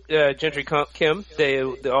Kim Gentry Kim,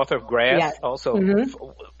 the author of Grass, also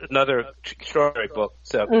another extraordinary book.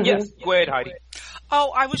 So yes, go ahead, Heidi.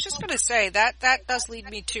 Oh, I was just going to say that does lead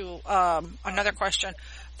me to another question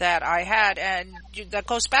that I had, and that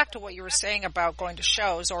goes back to what you were saying about going to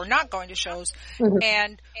shows or not going to shows.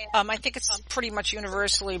 And I think it's pretty much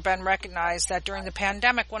universally been recognized that during the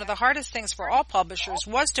pandemic, one of the hardest things for all publishers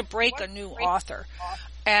was to break a new author.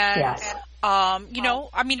 And,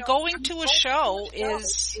 going to a show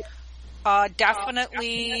is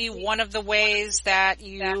definitely one of the ways that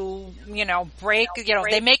you break,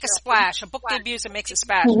 they make a splash. A book debuts and makes a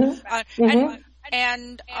splash.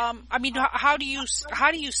 How do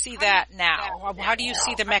you see that now? How do you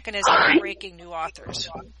see the mechanism of breaking new authors?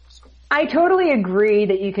 I totally agree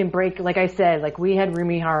that you can break, like I said, we had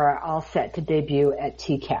Rumihara all set to debut at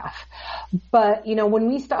TCAF. But, when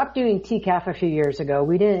we stopped doing TCAF a few years ago,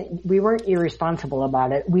 we weren't irresponsible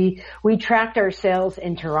about it. We tracked our sales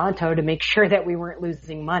in Toronto to make sure that we weren't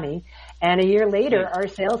losing money. And a year later, our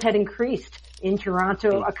sales had increased in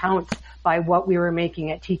Toronto accounts by what we were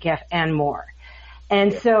making at TCAF and more.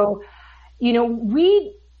 And so,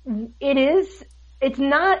 we It's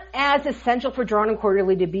not as essential for Drawn and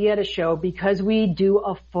Quarterly to be at a show because we do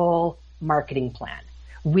a full marketing plan.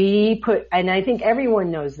 And I think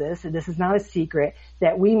everyone knows this, and this is not a secret,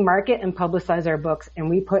 that we market and publicize our books, and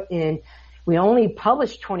we only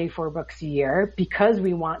publish 24 books a year because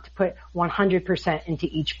we want to put 100% into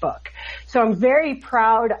each book. So I'm very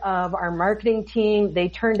proud of our marketing team. They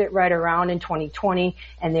turned it right around in 2020,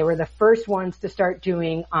 and they were the first ones to start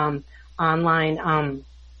doing online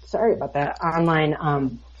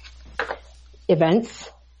events,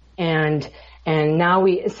 and now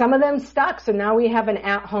some of them stuck. So now we have an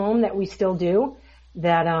at home that we still do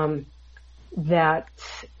that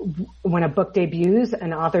when a book debuts,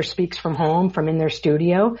 an author speaks from home, from in their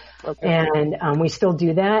studio. Okay. And we still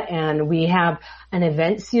do that. And we have an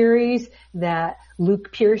event series that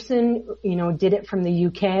Luke Pearson, did it from the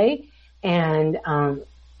UK, and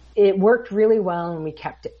it worked really well, and we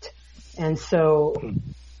kept it. And so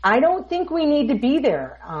I don't think we need to be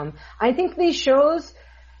there. I think these shows,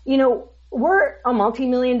 we're a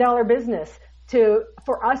multi-million-dollar business.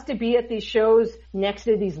 For us to be at these shows next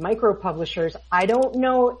to these micro publishers, I don't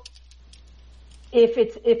know if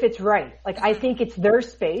it's right. Like, I think it's their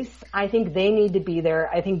space. I think they need to be there.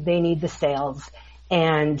 I think they need the sales.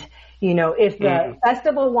 And, if the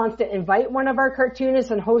festival wants to invite one of our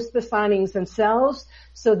cartoonists and host the signings themselves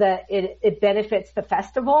so that it benefits the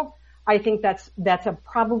festival, I think that's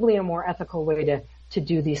probably a more ethical way to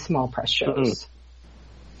do these small press shows.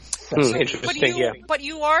 Interesting, but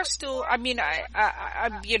you are still, I mentioned,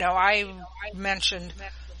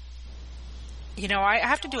 I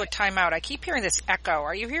have to do a timeout. I keep hearing this echo.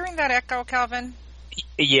 Are you hearing that echo, Calvin?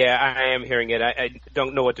 Yeah, I am hearing it. I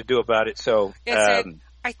don't know what to do about it, so.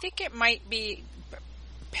 I think it might be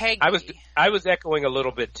Peggy. I was echoing a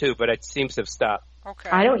little bit too, but it seems to have stopped. Okay.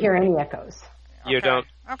 I don't hear any echoes. You don't?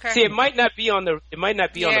 Okay. See, it might not be on the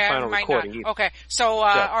final recording. Okay. So,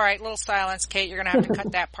 all right, little silence. Kate, you're going to have to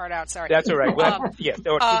cut that part out. Sorry. That's all right. Well,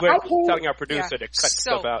 we're telling our producer to cut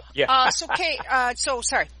stuff out. Yeah. So Kate,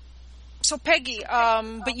 sorry. So Peggy,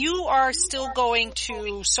 but you are still going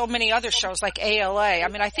to so many other shows like ALA.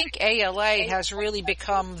 I think ALA has really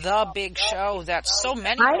become the big show that so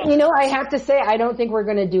many. I have to say, I don't think we're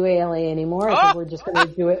going to do ALA anymore. I think we're just going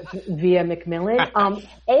to do it via Macmillan.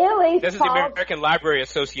 ALA. This is the American Library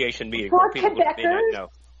Association meeting. For Quebecers,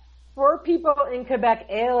 for people in Quebec,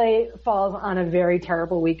 ALA falls on a very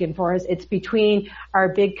terrible weekend for us. It's between our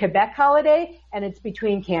big Quebec holiday and it's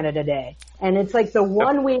between Canada Day. And it's like the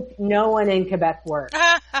 1 week no one in Quebec works.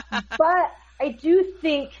 But I do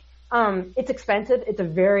think it's expensive. It's a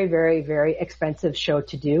very, very, very expensive show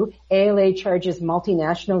to do. ALA charges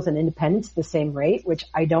multinationals and independents the same rate, which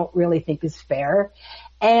I don't really think is fair.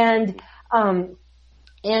 And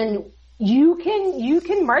you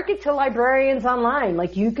can market to librarians online.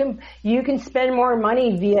 Like you can spend more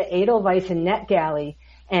money via Edelweiss and NetGalley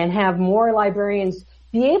and have more librarians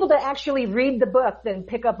be able to actually read the book than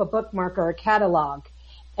pick up a bookmark or a catalog.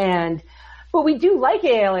 But we do like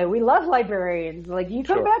ALA. We love librarians. Like you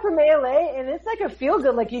come back from ALA and it's like a feel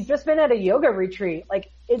good, like you've just been at a yoga retreat.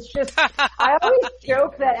 Like it's just, I always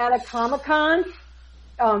joke that at a Comic-Con,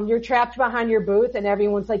 you're trapped behind your booth and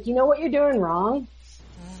everyone's like, you know what you're doing wrong?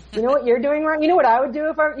 You know what you're doing wrong? You know what I would do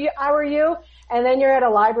if I were you? And then you're at a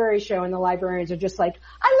library show and the librarians are just like,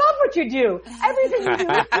 I love what you do. Everything you do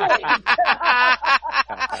is great.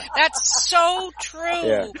 That's so true.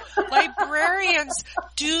 Yeah. Librarians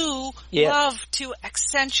do love to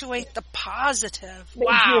accentuate the positive.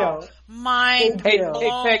 Wow. Mind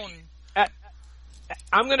blown. Hey, Peg,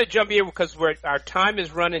 I'm going to jump here because our time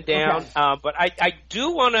is running down. Okay. But I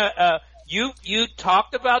do want to, you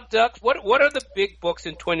talked about Ducks. What are the big books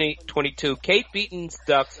in 2022? Kate Beaton's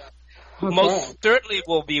Ducks. Okay. Most certainly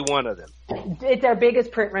will be one of them. It's our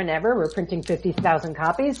biggest print run ever. We're printing 50,000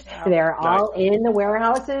 copies. They're all in the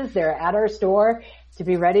warehouses. They're at our store to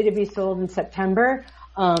be ready to be sold in September.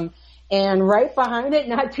 And right behind it,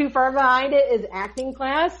 not too far behind it, is acting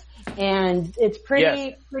class. And it's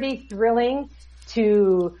pretty thrilling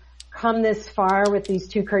to come this far with these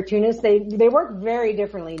two cartoonists. They work very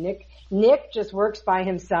differently. Nick just works by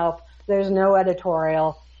himself. There's no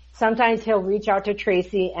editorial. Sometimes he'll reach out to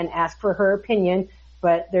Tracy and ask for her opinion,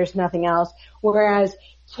 but there's nothing else. Whereas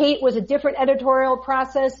Kate was a different editorial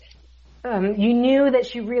process. You knew that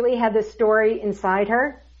she really had this story inside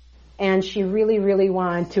her, and she really, really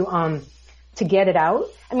wanted to get it out.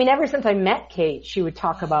 I mean, ever since I met Kate, she would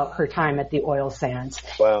talk about her time at the oil sands.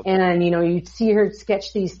 Wow. And, you'd see her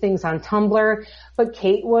sketch these things on Tumblr, but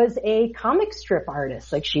Kate was a comic strip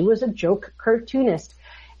artist. Like, she was a joke cartoonist.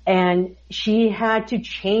 And she had to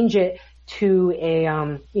change it to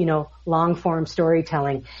a, long form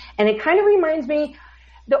storytelling. And it kind of reminds me,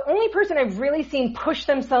 the only person I've really seen push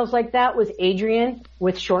themselves like that was Adrienne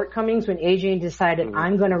with Shortcomings, when Adrienne decided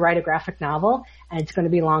I'm going to write a graphic novel and it's going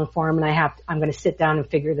to be long form and I'm going to sit down and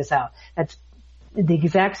figure this out. That's the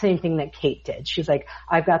exact same thing that Kate did. She's like,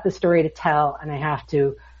 I've got the story to tell and I have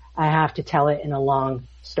to tell it in a long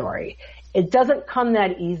story. It doesn't come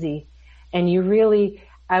that easy. And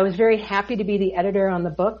I was very happy to be the editor on the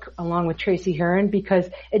book along with Tracy Heron, because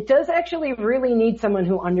it does actually really need someone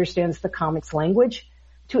who understands the comics language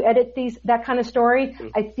to edit that kind of story.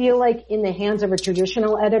 I feel like in the hands of a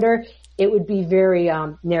traditional editor, it would be very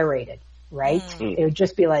narrated, right? It would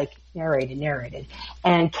just be like narrated.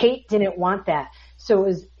 And Kate didn't want that. So it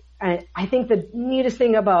was, I think the neatest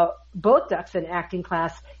thing about both Ducks and Acting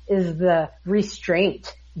Class is the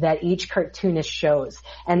restraint that each cartoonist shows.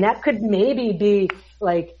 And that could maybe be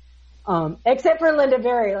like, except for Linda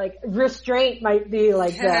Berry, like restraint might be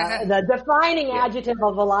like the defining adjective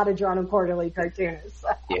of a lot of Drawn and Quarterly cartoonists.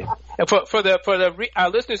 Yeah. And for our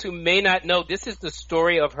listeners who may not know, this is the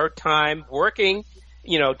story of her time working,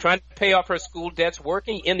 trying to pay off her school debts,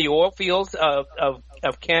 working in the oil fields of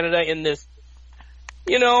Canada in this,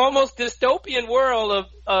 almost dystopian world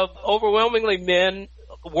of overwhelmingly men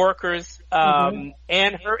workers, and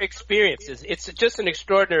her experiences. It's just an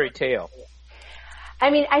extraordinary tale. I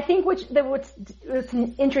mean, I think what's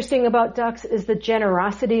interesting about Ducks is the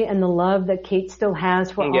generosity and the love that Kate still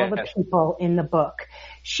has for all the people in the book.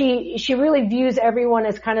 She really views everyone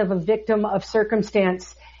as kind of a victim of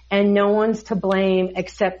circumstance, and no one's to blame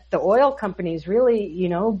except the oil companies, really,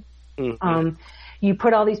 you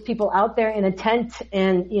put all these people out there in a tent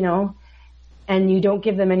and you don't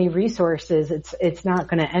give them any resources, it's not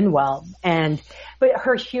going to end well. But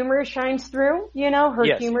her humor shines through,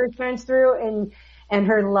 humor shines through, and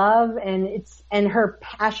her love and her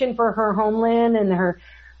passion for her homeland and her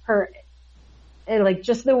and like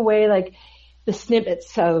just the way, like the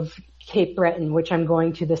snippets of Cape Breton, which I'm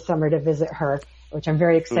going to this summer to visit her, which I'm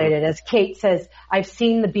very excited. As Kate says, I've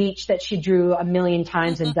seen the beach that she drew 1 million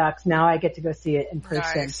times in Ducks. Now I get to go see it in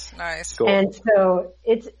person. Nice. Cool. And so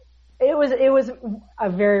it was a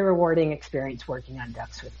very rewarding experience working on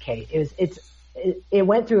Ducks with Kate. It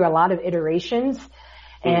went through a lot of iterations,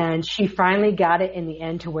 and she finally got it in the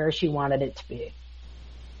end to where she wanted it to be.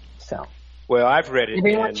 So. Well, I've read it.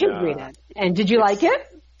 Everyone should read it. And did you like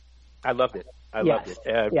it? I loved it. Loved it.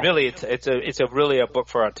 Really, it's really a book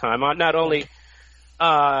for our time. Not only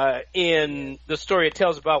in the story it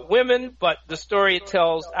tells about women, but the story it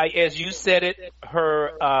tells, as you said it,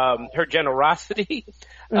 her generosity,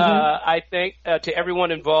 I think, to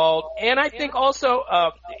everyone involved. And I think also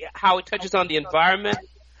how it touches on the environment,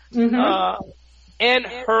 and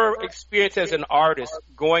her experience as an artist,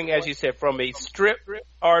 going, as you said, from a strip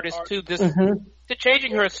artist to this, to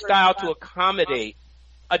changing her style to accommodate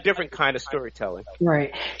a different kind of storytelling.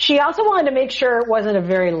 Right. She also wanted to make sure it wasn't a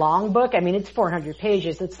very long book. I mean, it's 400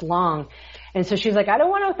 pages. It's long. And so she's like, I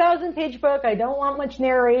don't want a 1,000-page book. I don't want much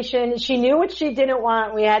narration. She knew what she didn't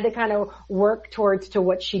want. We had to kind of work towards to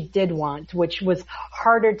what she did want, which was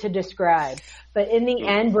harder to describe. But in the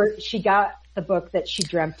end, she got the book that she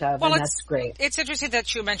dreamt of, and that's great. It's interesting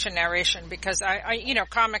that you mentioned narration, because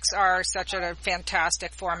comics are such a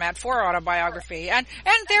fantastic format for autobiography, and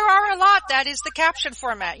there are a lot that is the caption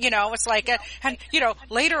format. It's like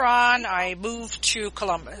later on I moved to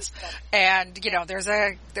Columbus, and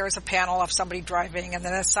there's a panel of somebody driving, and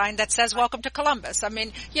then a sign that says "Welcome to Columbus." I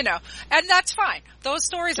mean, and that's fine. Those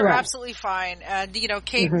stories are absolutely fine, and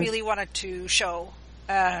Kate really wanted to show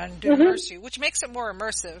and immerse you, which makes it more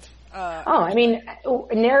immersive. I mean,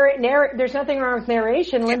 there's nothing wrong with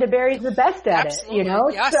narration. Linda Berry's the best at it,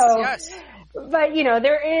 Yes, yes. But,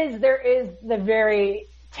 there is the very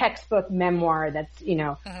textbook memoir that's,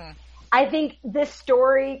 I think this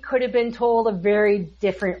story could have been told a very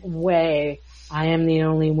different way. I am the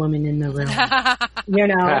only woman in the room,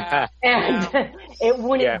 and it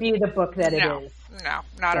wouldn't be the book that it is. No,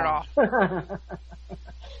 not at all.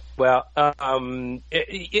 Well,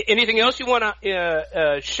 anything else you want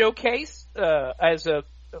to showcase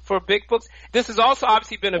for Big Books? This has also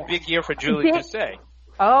obviously been a big year for Julie Doucet.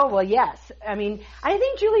 Oh, well, yes. I mean, I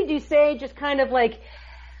think Julie Doucet just kind of like,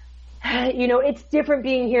 it's different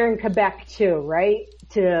being here in Quebec too, right?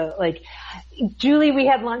 Julie, we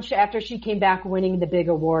had lunch after she came back winning the big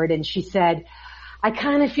award, and she said, I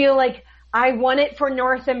kind of feel like I won it for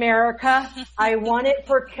North America, I won it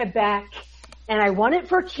for Quebec, and I won it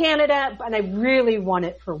for Canada, and I really won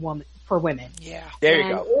it for women. Yeah. There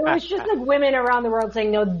you go. It was just like women around the world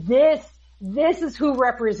saying, no, this is who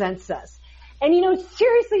represents us. And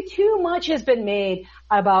seriously, too much has been made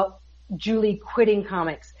about, Julie quitting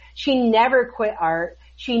comics. She never quit art.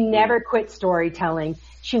 She never quit storytelling.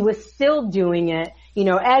 She was still doing it. You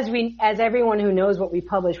know, as everyone who knows what we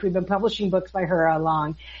publish, we've been publishing books by her all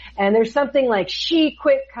along. And there's something like she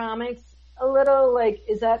quit comics a little, like,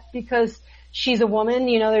 is that because she's a woman?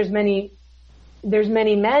 You know, there's many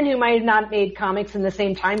men who might have not made comics in the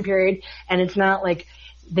same time period, and it's not like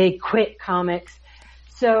they quit comics.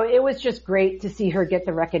 So it was just great to see her get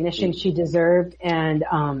the recognition she deserved. And,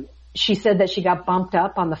 she said that she got bumped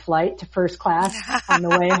up on the flight to first class on the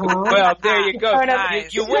way home. Well, there you go.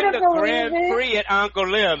 Nice. You win the Grand Prix at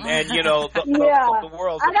Angoulême, and you know the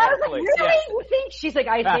world's and a I better was like, place. really? Yeah. You think? She's like,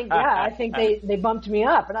 I think they bumped me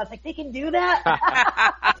up, and I was like, they can do that.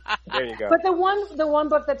 There you go. But the one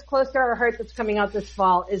book that's close to our heart that's coming out this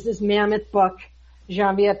fall is this mammoth book,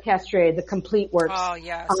 Geneviève Castré, The Complete Works. Oh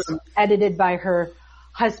yes. Edited by her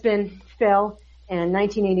husband Phil. And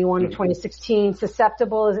 1981 to 2016,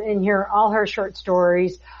 Susceptible is in here, all her short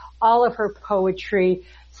stories, all of her poetry,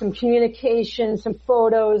 some communication, some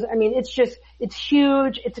photos. I mean, it's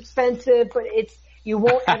huge, it's expensive, but you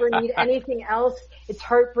won't ever need anything else. It's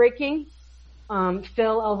heartbreaking. Phil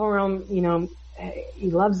Elverum, you know,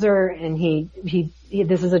 he loves her, and he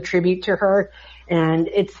this is a tribute to her. And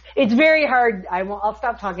it's very hard. I'll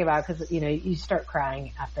stop talking about it because, you know, you start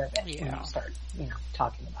crying after a bit when you start, you know,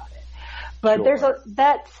 talking about it. But that's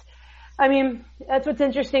what's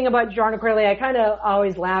interesting about Drawn and Quarterly. I kind of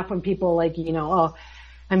always laugh when people like, you know,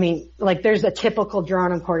 there's a typical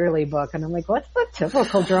Drawn and Quarterly book, and I'm like, what's the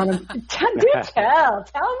typical Drawn and tell me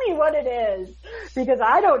what it is, because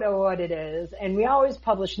I don't know what it is. And we always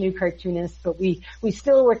publish new cartoonists, but we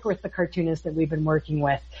still work with the cartoonists that we've been working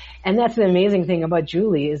with. And that's the amazing thing about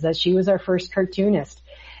Julie, is that she was our first cartoonist.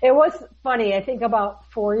 It was funny. I think about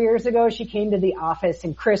 4 years ago, she came to the office,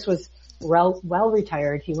 and Chris was well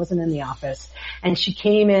retired. He wasn't in the office. And she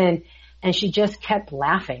came in and she just kept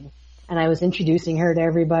laughing. And I was introducing her to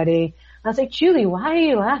everybody. I was like, Julie, why are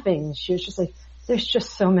you laughing? And she was just like, there's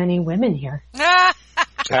just so many women here. And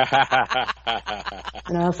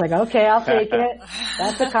I was like, okay, I'll take it.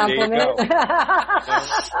 That's a compliment.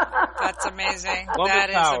 That's amazing.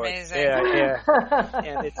 That is amazing. Yeah.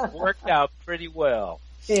 And it's worked out pretty well.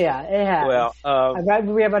 Yeah, it has. Well,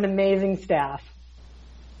 we have an amazing staff.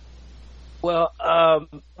 Well,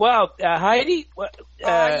 Heidi,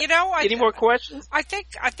 you know, any more questions? I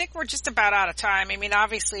think we're just about out of time. I mean,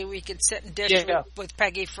 obviously we could sit and dish with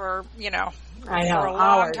Peggy for, you know, for a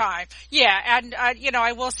long time. Yeah, and you know,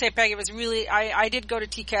 I will say, Peggy, it was really. I did go to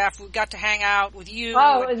TCAF. We got to hang out with you.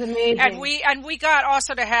 Oh, it was amazing. And we got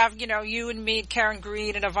also to have, you know, you and me, Karen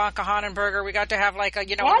Green and Ivanka Honenberger. We got to have like a,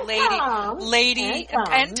 you know, lady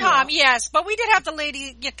and Tom. Yes, but we did have the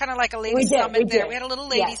lady, kind of like a lady summit there. We had a little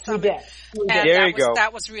lady summit. We did. And there you go.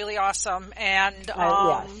 That was really awesome. And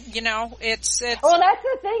you know, it's. Well, that's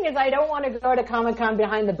the thing, is I don't want to go to Comic-Con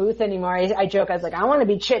behind the booth anymore. I joke. I was like, I want to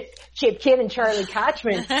be Chip Kidd and Charlie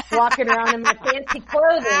Kochman walking around in my fancy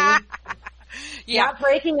clothing. Not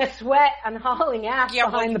breaking a sweat and hauling ass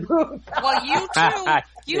behind the booth. Well,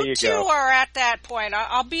 you two are at that point.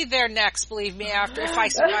 I'll be there next, believe me, if I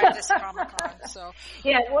survive this Comic-Con. So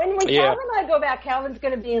when Calvin and I go back, Calvin's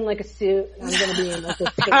going to be in like a suit. I'm going to be in like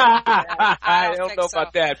a suit. I don't know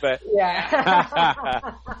about that, but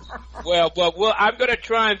well, I'm going to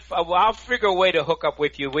try and I'll figure a way to hook up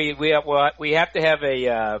with you. We have to have a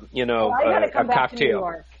I got to come back cocktail. to New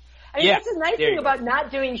York. I mean, that's the nice thing about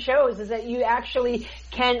not doing shows, is that you actually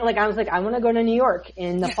can, like, I was like, I want to go to New York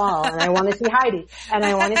in the fall, and I want to see Heidi, and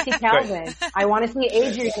I want to see Calvin, I want to see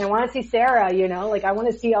Adrian, I want to see Sarah, you know, like, I want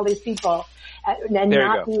to see all these people, and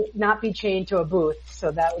not be chained to a booth, so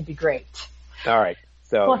that would be great. All right.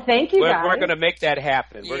 So, well, thank you, guys. We're going to make that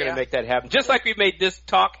happen. We're going to make that happen, just like we made this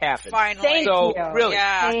talk happen. Finally. Thank you. Really.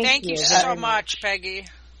 Yeah, thank you so much, Peggy.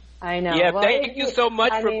 I know. Yeah, thank you so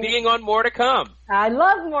much for being on More to Come. I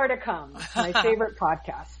love More to Come, my favorite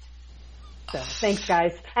podcast. So thanks,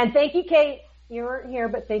 guys. And thank you, Kate. You weren't here,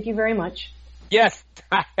 but thank you very much. Yes.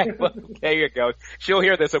 Well, there you go. She'll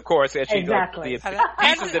hear this, of course, as she pieces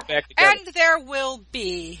it back together. And there will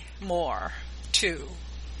be more to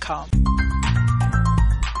come.